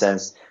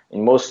nonsense.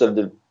 And most of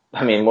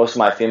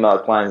my female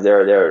clients,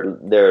 they're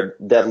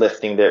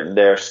deadlifting,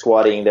 they're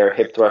squatting, they're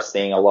hip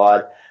thrusting a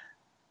lot.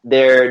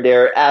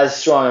 They're as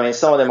strong. I mean,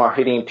 some of them are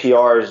hitting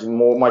PRs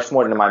much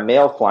more than my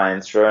male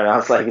clients, right? And I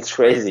was like, it's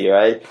crazy,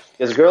 right?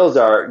 Because girls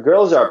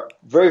are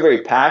very,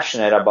 very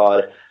passionate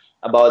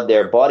about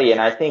their body,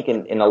 and I think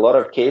in a lot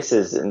of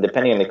cases, and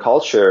depending on the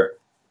culture,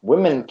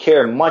 women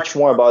care much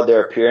more about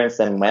their appearance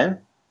than men,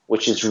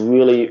 which is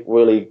really,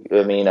 really,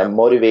 I mean, a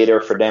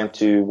motivator for them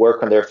to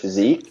work on their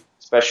physique,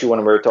 especially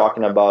when we're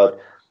talking about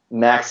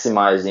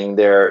maximizing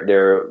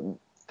their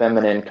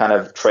feminine kind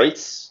of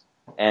traits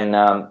and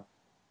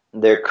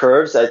their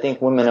curves. I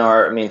think women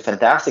are, I mean,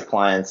 fantastic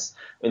clients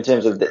in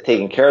terms of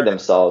taking care of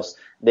themselves.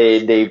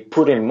 They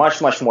put in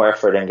much more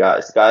effort than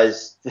guys.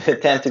 Guys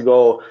tend to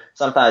go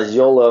sometimes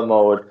YOLO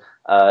mode,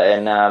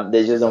 and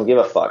they just don't give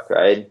a fuck,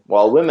 right?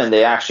 While women,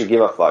 they actually give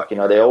a fuck. You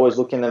know, they always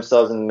look in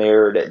themselves in the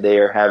mirror. They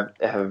have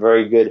a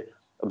very good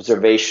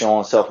observational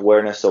and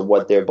self-awareness of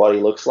what their body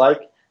looks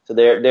like. So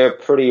they're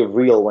pretty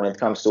real when it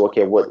comes to,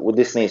 okay, what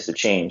this needs to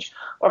change.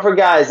 Or for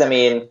guys, I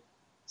mean,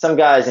 some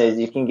guys,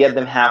 you can get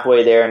them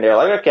halfway there and they're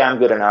like, okay, I'm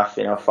good enough,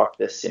 you know, fuck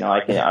this, you know,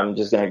 I'm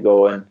just going to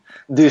go and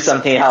do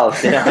something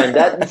else, you know, and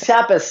that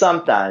happens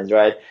sometimes,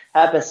 right?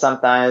 Happens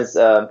sometimes.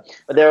 But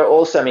there are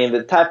also, I mean,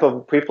 the type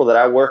of people that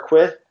I work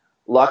with,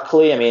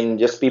 luckily, I mean,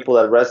 just people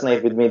that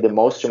resonate with me the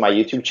most through my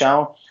YouTube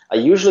channel are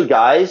usually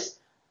guys,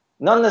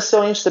 not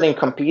necessarily interested in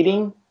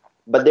competing,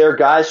 but they're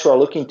guys who are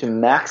looking to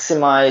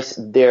maximize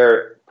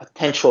their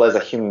potential as a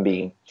human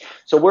being.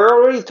 So we're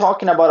already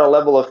talking about a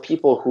level of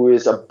people who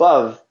is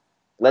above,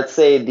 let's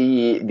say,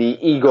 the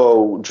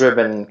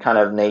ego-driven kind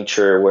of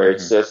nature where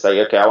it's just like,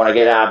 okay, I want to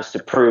get abs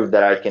to prove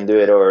that I can do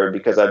it, or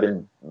because I've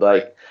been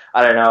like,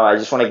 I don't know, I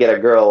just want to get a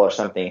girl or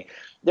something.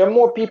 There are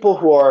more people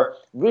who are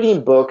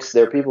reading books.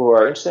 There are people who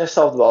are interested in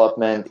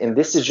self-development, and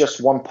this is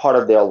just one part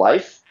of their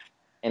life.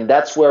 And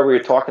that's where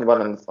we're talking about,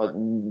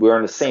 we're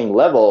on the same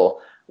level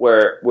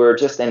where we're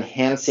just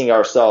enhancing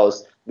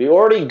ourselves. We're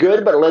already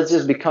good, but let's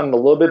just become a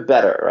little bit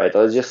better, right?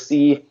 Let's just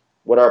see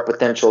what our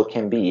potential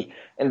can be.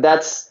 And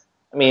that's,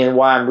 I mean,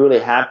 why I'm really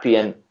happy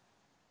and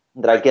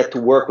that I get to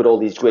work with all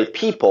these great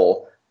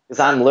people, is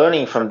I'm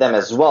learning from them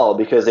as well,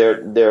 because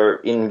they're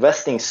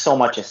investing so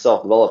much in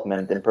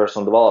self-development and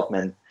personal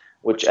development,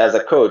 which as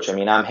a coach, I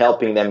mean, I'm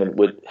helping them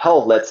with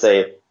health, let's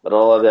say, but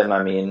all of them,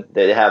 I mean,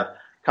 they have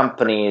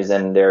companies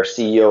and they're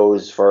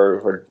CEOs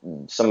for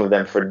some of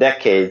them for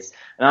decades,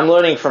 and I'm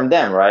learning from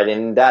them, right,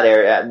 in that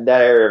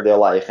area of their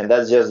life, and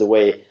that's just the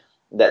way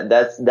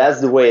that's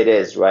the way it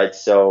is, right?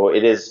 So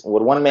it is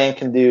what one man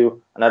can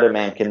do, another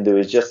man can do.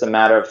 It's just a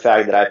matter of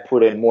fact that I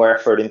put in more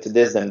effort into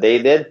this than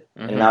they did,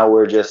 and now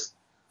we're just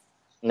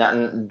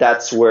not.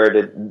 That's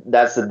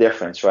the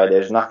difference, right?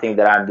 There's nothing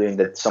that I'm doing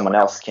that someone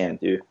else can't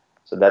do.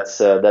 So that's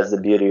the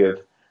beauty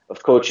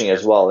of coaching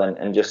as well,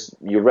 and just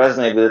you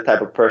resonate with the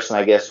type of person,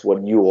 I guess,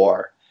 what you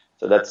are.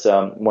 So that's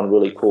one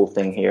really cool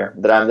thing here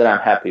that I'm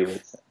happy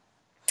with.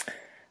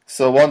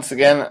 So once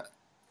again,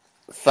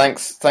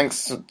 thanks.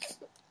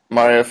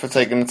 Mario, for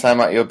taking the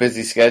time out of your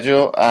busy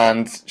schedule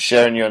and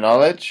sharing your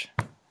knowledge.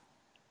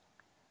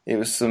 It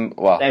was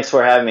Thanks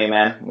for having me,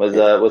 man. It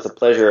was a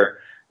pleasure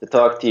to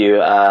talk to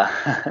you.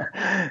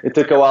 It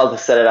took a while to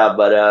set it up,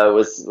 but it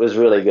was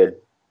really good.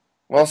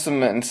 Well,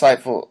 some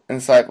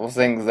insightful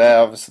things there.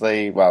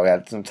 Obviously, we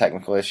had some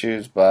technical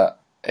issues, but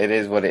it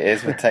is what it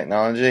is with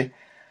technology.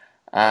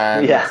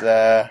 And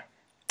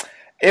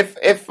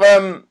if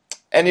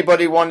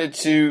anybody wanted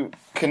to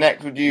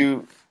connect with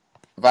you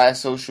via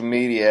social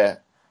media,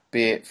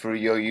 be it through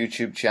your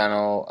YouTube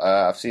channel,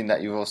 I've seen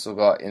that you've also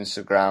got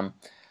Instagram.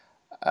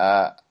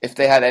 If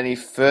they had any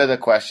further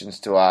questions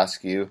to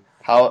ask you,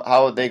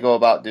 how would they go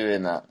about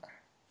doing that?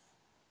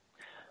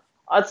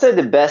 I'd say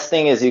the best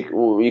thing is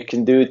you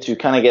can do to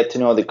kind of get to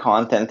know the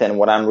content and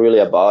what I'm really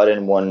about,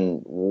 and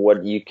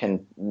where you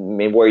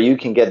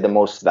can get the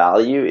most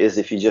value is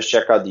if you just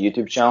check out the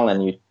YouTube channel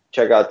and you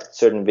check out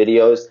certain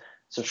videos,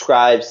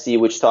 subscribe, see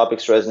which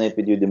topics resonate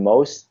with you the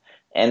most.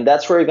 And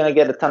that's where you're going to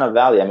get a ton of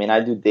value. I mean,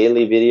 I do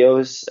daily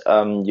videos.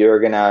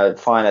 You're going to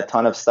find a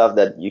ton of stuff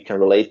that you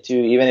can relate to.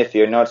 Even if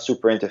you're not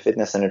super into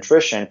fitness and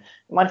nutrition,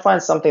 you might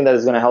find something that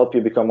is going to help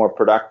you become more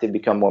productive,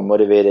 become more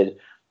motivated.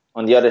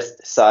 On the other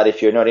side,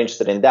 if you're not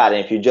interested in that, and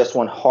if you just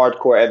want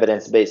hardcore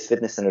evidence-based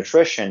fitness and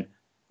nutrition,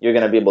 you're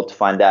going to be able to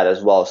find that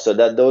as well. So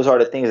those are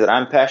the things that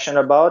I'm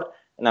passionate about,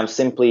 and I'm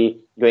simply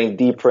going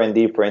deeper and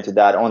deeper into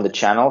that on the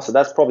channel. So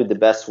that's probably the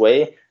best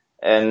way.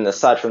 And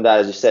aside from that,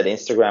 as you said,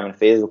 Instagram and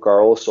Facebook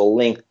are also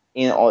linked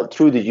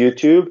through the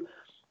YouTube.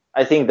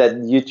 I think that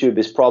YouTube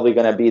is probably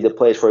going to be the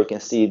place where you can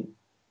see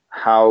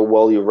how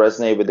well you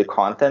resonate with the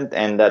content,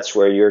 and that's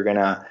where you're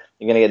gonna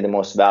get the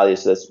most value.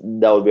 So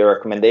that would be a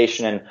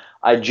recommendation. And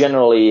I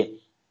generally,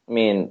 I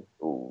mean,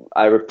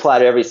 I reply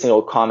to every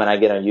single comment I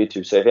get on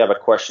YouTube. So if you have a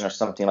question or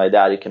something like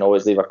that, you can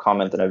always leave a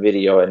comment on a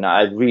video, and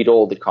I read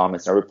all the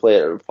comments and I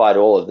reply to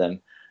all of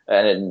them.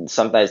 And it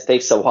sometimes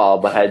takes a while,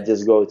 but I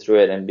just go through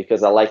it. And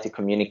because I like to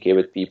communicate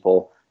with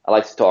people, I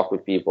like to talk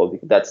with people,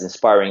 because that's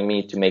inspiring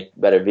me to make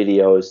better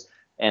videos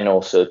and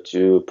also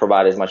to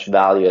provide as much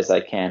value as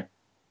I can.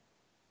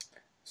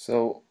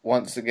 So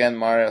once again,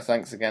 Mario,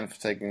 thanks again for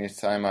taking your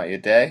time out of your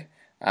day.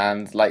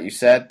 And like you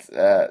said,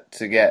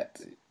 to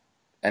get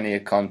any of your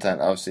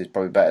content, obviously it's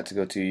probably better to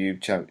go to your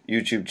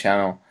YouTube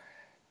channel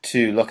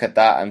to look at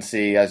that and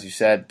see, as you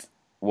said,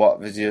 what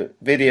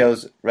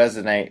videos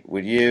resonate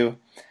with you.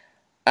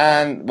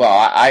 And well,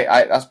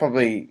 I that's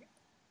probably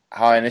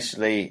how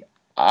initially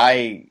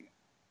I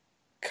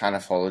kind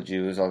of followed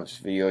you, was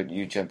obviously for your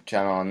YouTube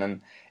channel, and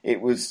then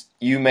it was,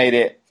 you made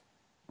it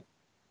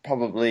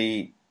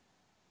probably,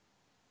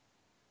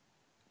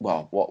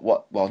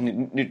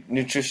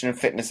 nutrition and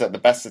fitness at the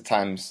best of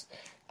times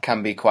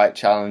can be quite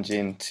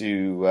challenging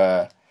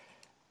to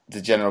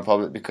the general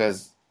public,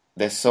 because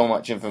there's so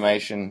much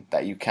information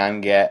that you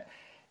can get.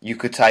 You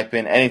could type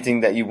in anything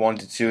that you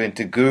wanted to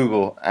into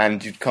Google,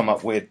 and you'd come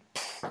up with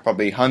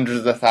probably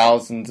hundreds of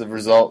thousands of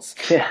results.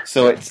 Yeah.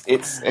 So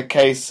it's a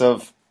case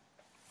of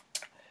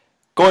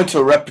going to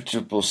a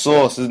reputable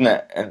source, isn't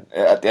it?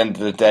 At the end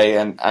of the day,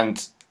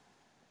 and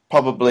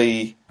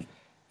probably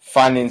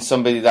finding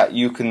somebody that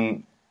you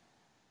can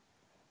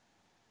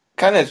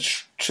kind of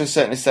to a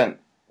certain extent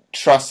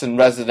trust and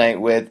resonate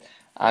with.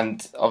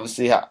 And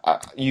obviously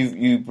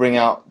you bring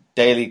out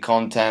daily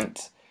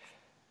content,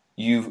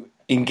 you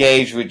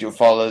engage with your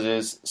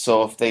followers.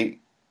 So if they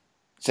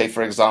say,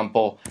 for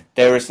example,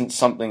 there isn't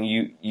something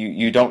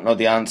you don't know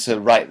the answer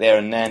right there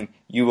and then,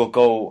 you will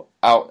go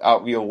out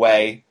of your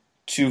way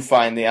to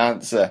find the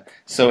answer.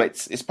 So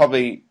it's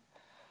probably,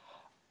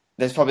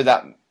 there's probably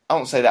that, I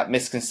won't say that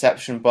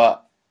misconception,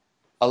 but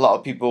a lot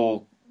of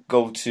people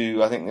go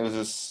to, I think there was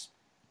this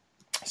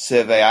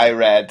survey I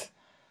read,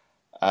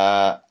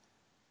 I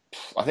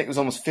think it was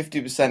almost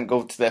 50%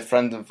 go to their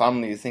friends and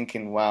family. You're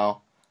thinking,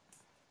 well,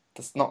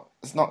 that's not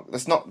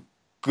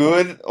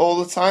good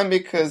all the time,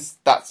 because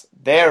that's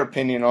their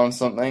opinion on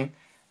something,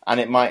 and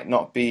it might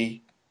not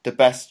be the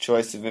best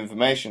choice of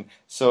information.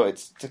 So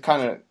it's, to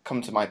kind of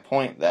come to my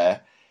point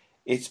there,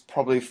 it's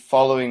probably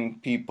following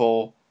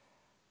people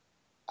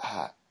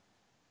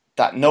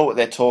that know what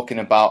they're talking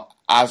about,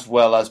 as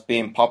well as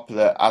being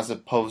popular, as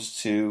opposed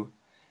to,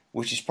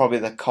 which is probably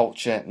the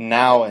culture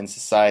now in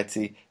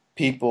society,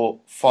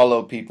 people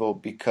follow people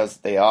because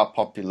they are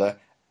popular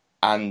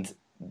and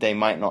they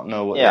might not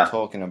know what they're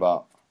talking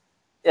about.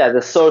 Yeah,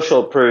 the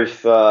social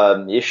proof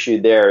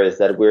issue there is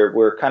that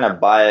we're kind of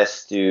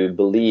biased to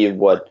believe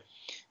what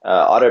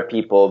other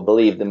people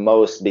believe the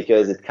most,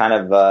 because it kind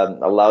of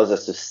allows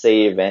us to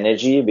save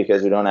energy,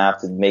 because we don't have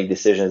to make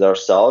decisions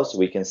ourselves.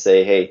 We can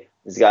say, hey,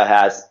 this guy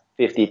has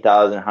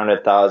 50,000,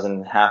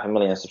 100,000,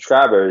 500,000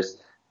 subscribers.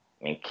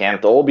 I mean,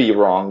 can't all be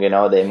wrong,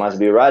 they must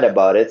be right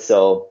about it,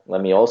 so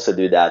let me also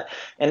do that.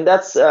 And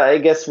that's, I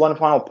guess, one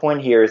final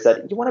point here is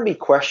that you want to be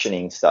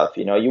questioning stuff,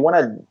 you want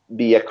to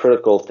be a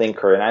critical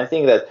thinker. And I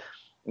think that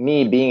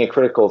me being a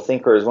critical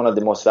thinker is one of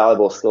the most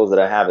valuable skills that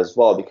I have as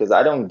well, because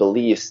I don't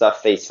believe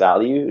stuff face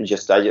value. I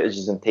just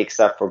don't take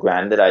stuff for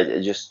granted.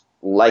 I just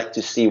like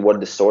to see what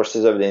the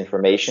sources of the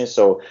information.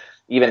 So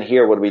even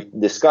here, what we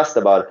discussed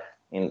about,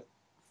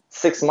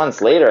 6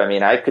 months later, I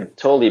mean, I could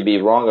totally be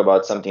wrong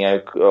about something.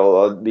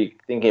 I'll be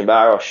thinking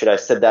about, oh, should I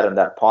said that on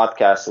that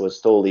podcast? It was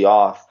totally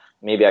off.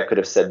 Maybe I could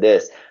have said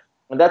this.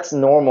 And that's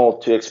normal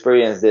to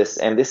experience this.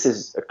 And this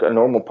is a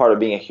normal part of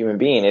being a human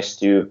being, is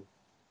to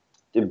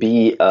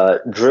be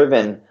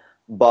driven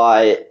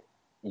by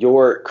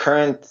your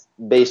current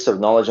base of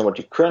knowledge and what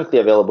you currently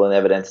available in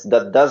evidence.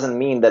 That doesn't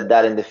mean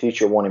that in the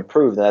future won't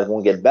improve and that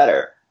won't get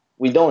better.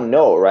 We don't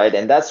know, right?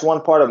 And that's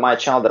one part of my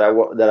channel that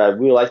I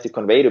really like to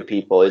convey to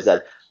people, is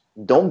that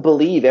don't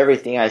believe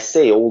everything I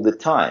say all the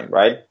time,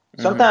 right?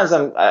 Mm-hmm. Sometimes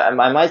I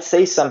might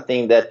say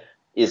something that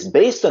is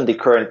based on the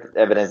current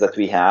evidence that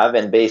we have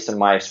and based on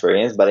my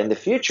experience, but in the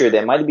future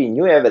there might be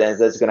new evidence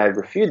that's going to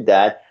refute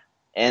that,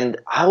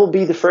 and I will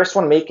be the first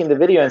one making the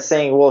video and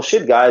saying, well,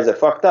 shit, guys, I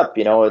fucked up,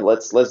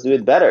 let's do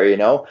it better,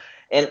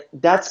 and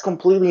that's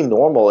completely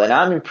normal, and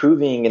I'm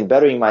improving and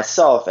bettering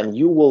myself, and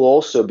you will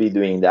also be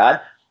doing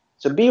that.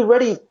 So be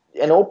ready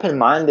and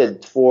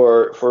open-minded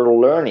for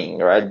learning,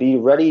 right? Be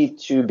ready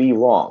to be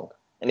wrong.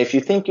 And if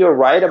you think you're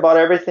right about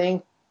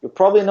everything, you're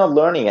probably not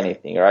learning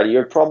anything, right?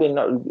 You're probably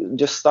not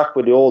just stuck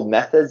with the old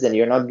methods, and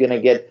you're not going to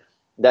get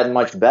that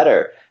much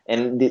better.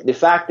 And the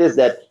fact is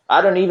that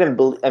I don't even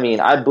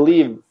I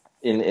believe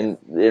in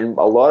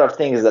a lot of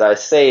things that I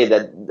say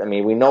that,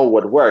 we know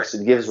what works.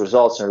 It gives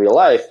results in real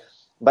life.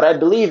 But I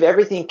believe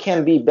everything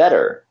can be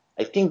better.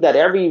 I think that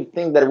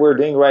everything that we're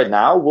doing right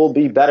now will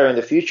be better in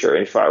the future.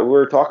 If we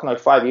were talking like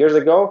 5 years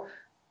ago,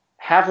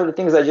 half of the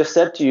things I just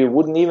said to you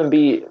wouldn't even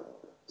be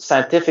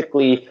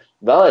scientifically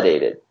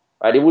validated.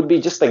 right? It would be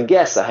just a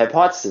guess, a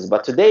hypothesis.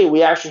 But today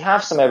we actually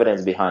have some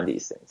evidence behind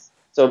these things.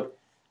 So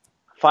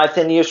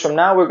 5-10 years from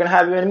now, we're going to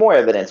have even more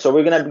evidence. So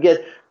we're going to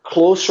get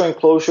closer and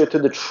closer to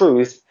the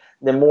truth.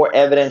 The more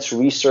evidence,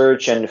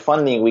 research, and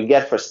funding we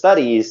get for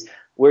studies,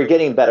 we're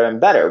getting better and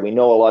better. We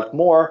know a lot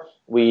more.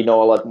 We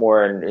know a lot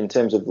more in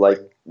terms of like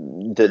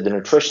the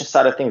nutrition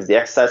side of things, the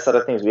exercise side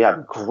of things. We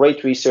have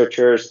great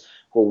researchers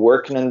who are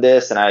working on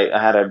this, and I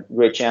had a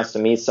great chance to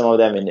meet some of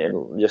them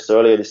in just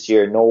earlier this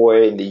year in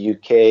Norway, in the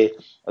UK.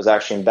 I was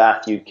actually in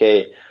Bath,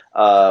 UK,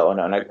 on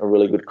a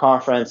really good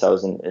conference. I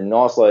was in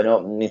Oslo.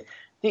 I mean,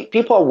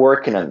 people are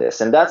working on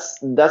this, and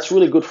that's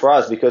really good for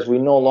us because we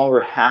no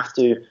longer have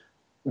to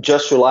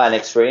just rely on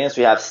experience.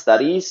 We have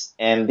studies,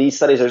 and these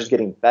studies are just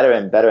getting better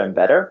and better and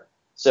better.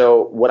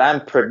 So what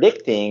I'm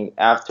predicting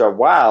after a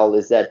while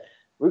is that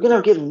we're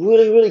going to get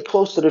really, really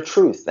close to the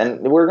truth.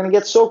 And we're going to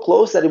get so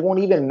close that it won't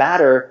even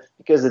matter,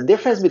 because the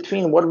difference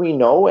between what we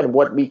know and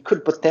what we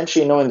could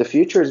potentially know in the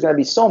future is going to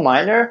be so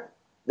minor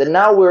that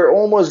now we're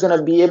almost going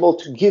to be able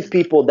to give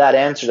people that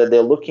answer that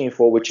they're looking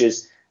for, which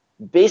is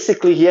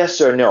basically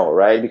yes or no,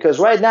 right? Because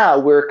right now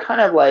we're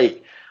kind of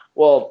like,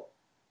 well,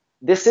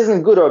 this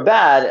isn't good or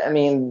bad. I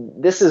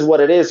mean, this is what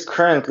it is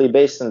currently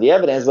based on the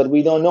evidence, but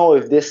we don't know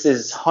if this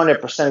is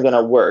 100% going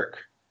to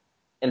work.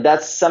 And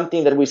that's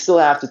something that we still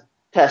have to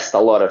test a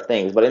lot of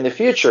things. But in the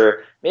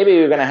future, maybe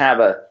we're going to have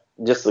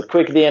just a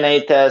quick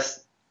DNA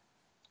test,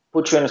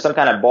 put you in some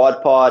kind of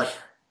bod pod,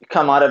 you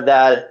come out of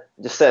that,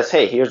 just says,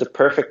 hey, here's the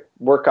perfect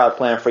workout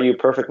plan for you,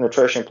 perfect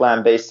nutrition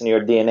plan based on your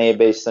DNA,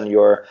 based on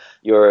your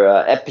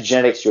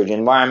epigenetics, your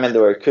environment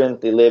where you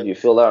currently live. You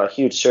filled out a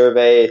huge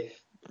survey.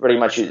 Pretty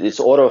much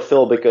it's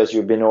auto-fill because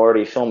you've been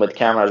already filmed with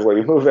cameras where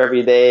you move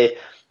every day,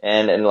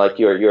 and like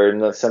you're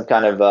in some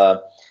kind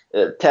of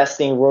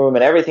testing room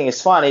and everything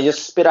is fine. You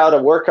just spit out a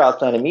workout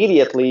plan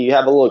immediately. You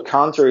have a little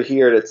counter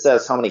here that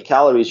says how many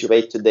calories you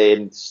ate today,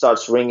 and it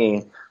starts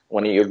ringing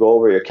when you go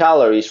over your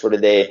calories for the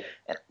day.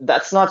 And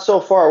that's not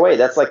so far away.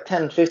 That's like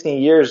 10, 15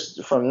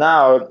 years from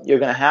now, you're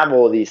going to have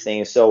all these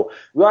things. So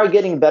we are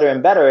getting better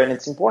and better, and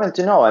it's important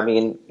to know. I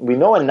mean, we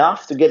know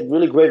enough to get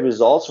really great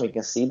results, and we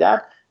can see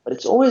that, but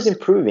it's always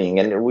improving,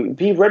 and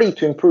be ready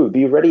to improve,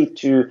 be ready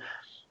to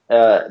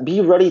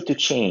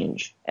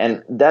change.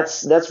 And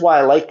that's why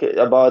I like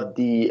about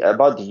the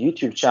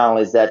YouTube channel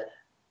is that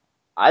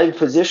I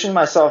position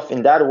myself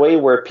in that way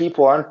where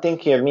people aren't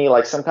thinking of me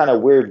like some kind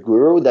of weird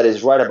guru that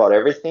is right about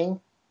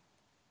everything.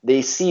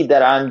 They see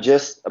that I'm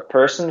just a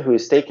person who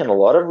has taken a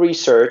lot of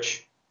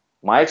research,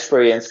 my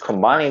experience,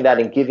 combining that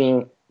and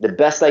giving the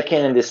best I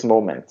can in this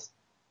moment.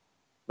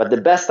 But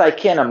the best I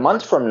can a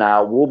month from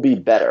now will be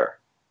better,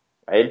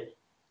 right?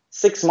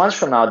 6 months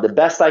from now, the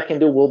best I can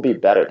do will be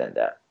better than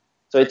that.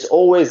 So it's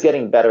always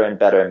getting better and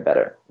better and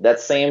better.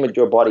 That's same with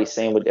your body,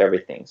 same with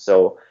everything.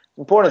 So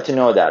important to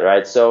know that,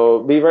 right?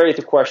 So be ready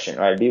to question,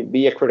 right?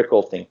 Be a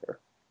critical thinker.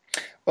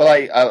 Well,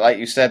 like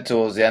you said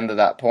towards the end of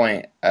that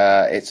point,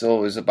 it's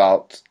always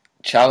about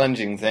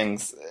challenging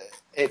things.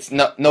 It's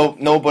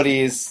nobody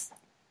is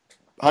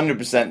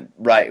 100%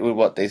 right with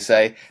what they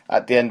say.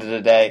 At the end of the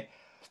day,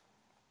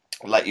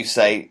 like you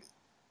say,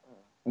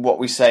 what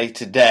we say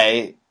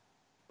today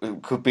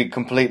could be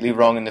completely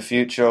wrong in the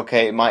future.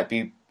 Okay, it might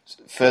be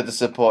further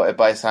supported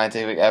by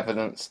scientific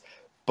evidence,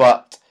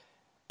 but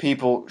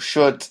people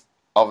should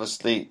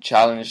obviously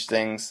challenge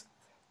things,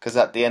 because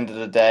at the end of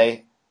the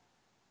day,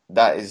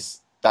 that is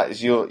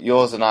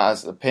yours and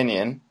ours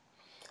opinion,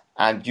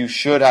 and you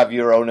should have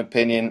your own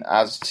opinion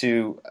as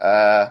to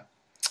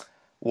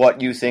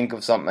what you think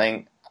of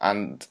something.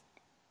 And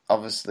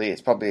obviously,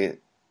 it's probably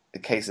the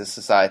case of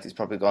society has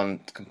probably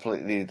gone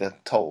completely the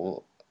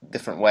total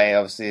different way,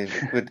 obviously,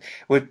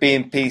 with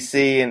being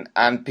PC,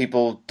 and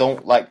people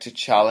don't like to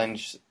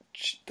challenge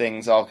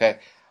things. Okay,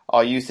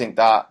 oh, you think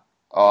that,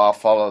 oh, I'll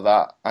follow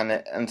that,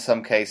 and in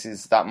some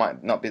cases that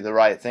might not be the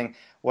right thing.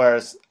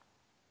 Whereas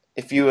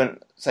if you and,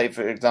 say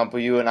for example,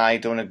 you and I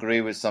don't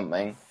agree with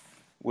something,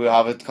 we'll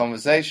have a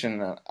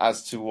conversation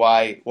as to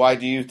why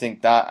do you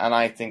think that and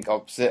I think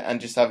opposite, and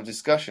just have a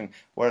discussion.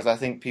 Whereas I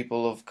think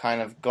people have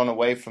kind of gone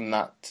away from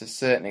that to a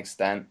certain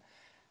extent,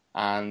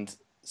 and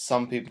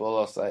some people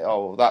will say,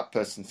 oh, well, that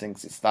person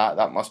thinks it's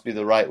that must be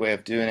the right way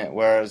of doing it.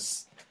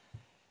 Whereas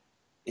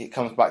it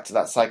comes back to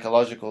that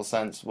psychological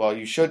sense. Well,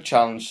 you should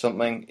challenge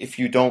something if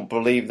you don't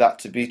believe that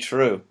to be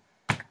true.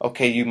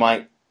 Okay, you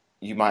might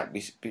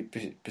be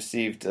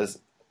perceived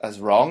as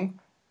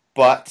wrong,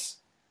 but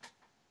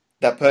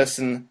that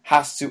person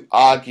has to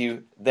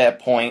argue their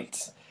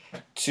point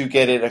to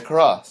get it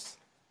across.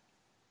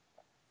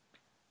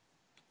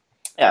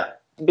 Yeah,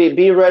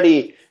 be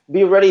ready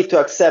to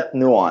accept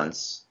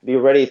nuance. Be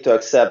ready to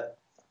accept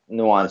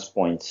nuance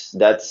points.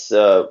 That's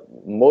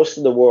most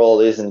of the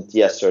world isn't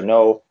yes or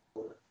no.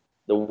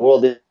 The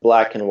world is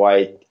black and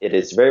white. It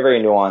is very,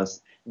 very nuanced.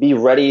 Be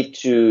ready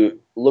to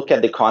look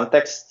at the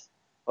context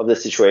of the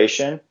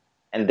situation,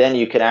 and then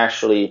you can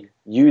actually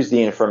use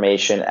the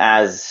information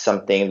as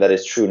something that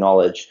is true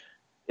knowledge.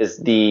 Is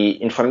the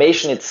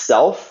information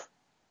itself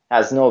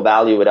has no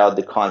value without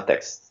the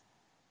context,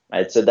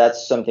 right? So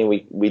that's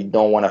something we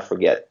don't want to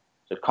forget.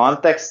 The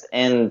context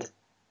and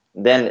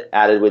then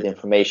added with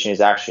information is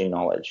actually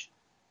knowledge.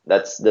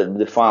 That's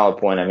the final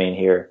point I mean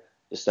here.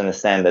 Just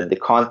understand that the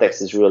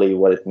context is really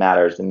what it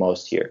matters the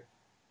most here.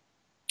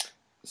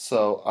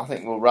 So I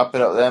think we'll wrap it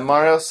up there,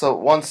 Mario. So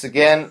once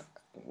again,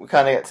 we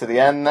kind of get to the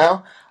end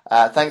now.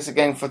 Thanks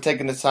again for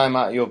taking the time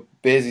out of your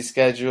busy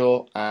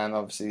schedule and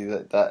obviously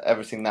that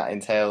everything that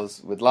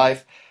entails with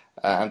life.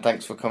 And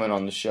thanks for coming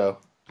on the show.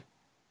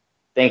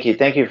 Thank you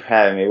for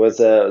having me. It was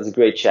a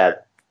great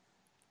chat.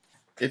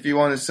 If you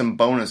wanted some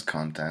bonus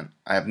content,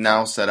 I have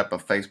now set up a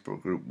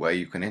Facebook group where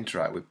you can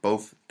interact with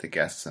both the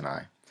guests and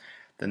I.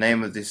 The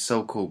name of this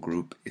so-called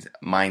group is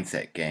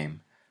Mindset Game,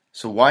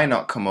 so why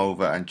not come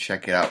over and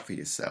check it out for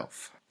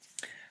yourself?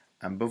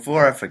 And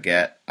before I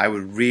forget, I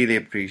would really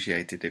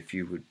appreciate it if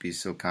you would be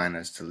so kind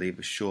as to leave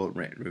a short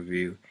written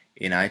review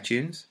in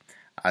iTunes,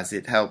 as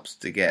it helps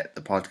to get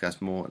the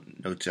podcast more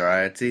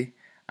notoriety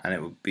and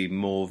it would be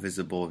more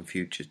visible in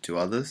future to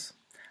others,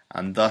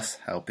 and thus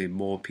helping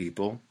more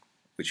people,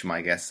 which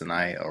my guests and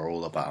I are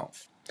all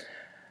about.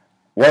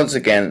 Once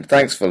again,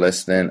 thanks for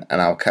listening,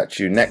 and I'll catch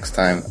you next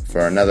time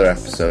for another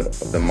episode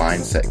of the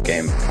Mindset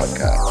Game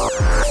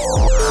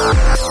podcast.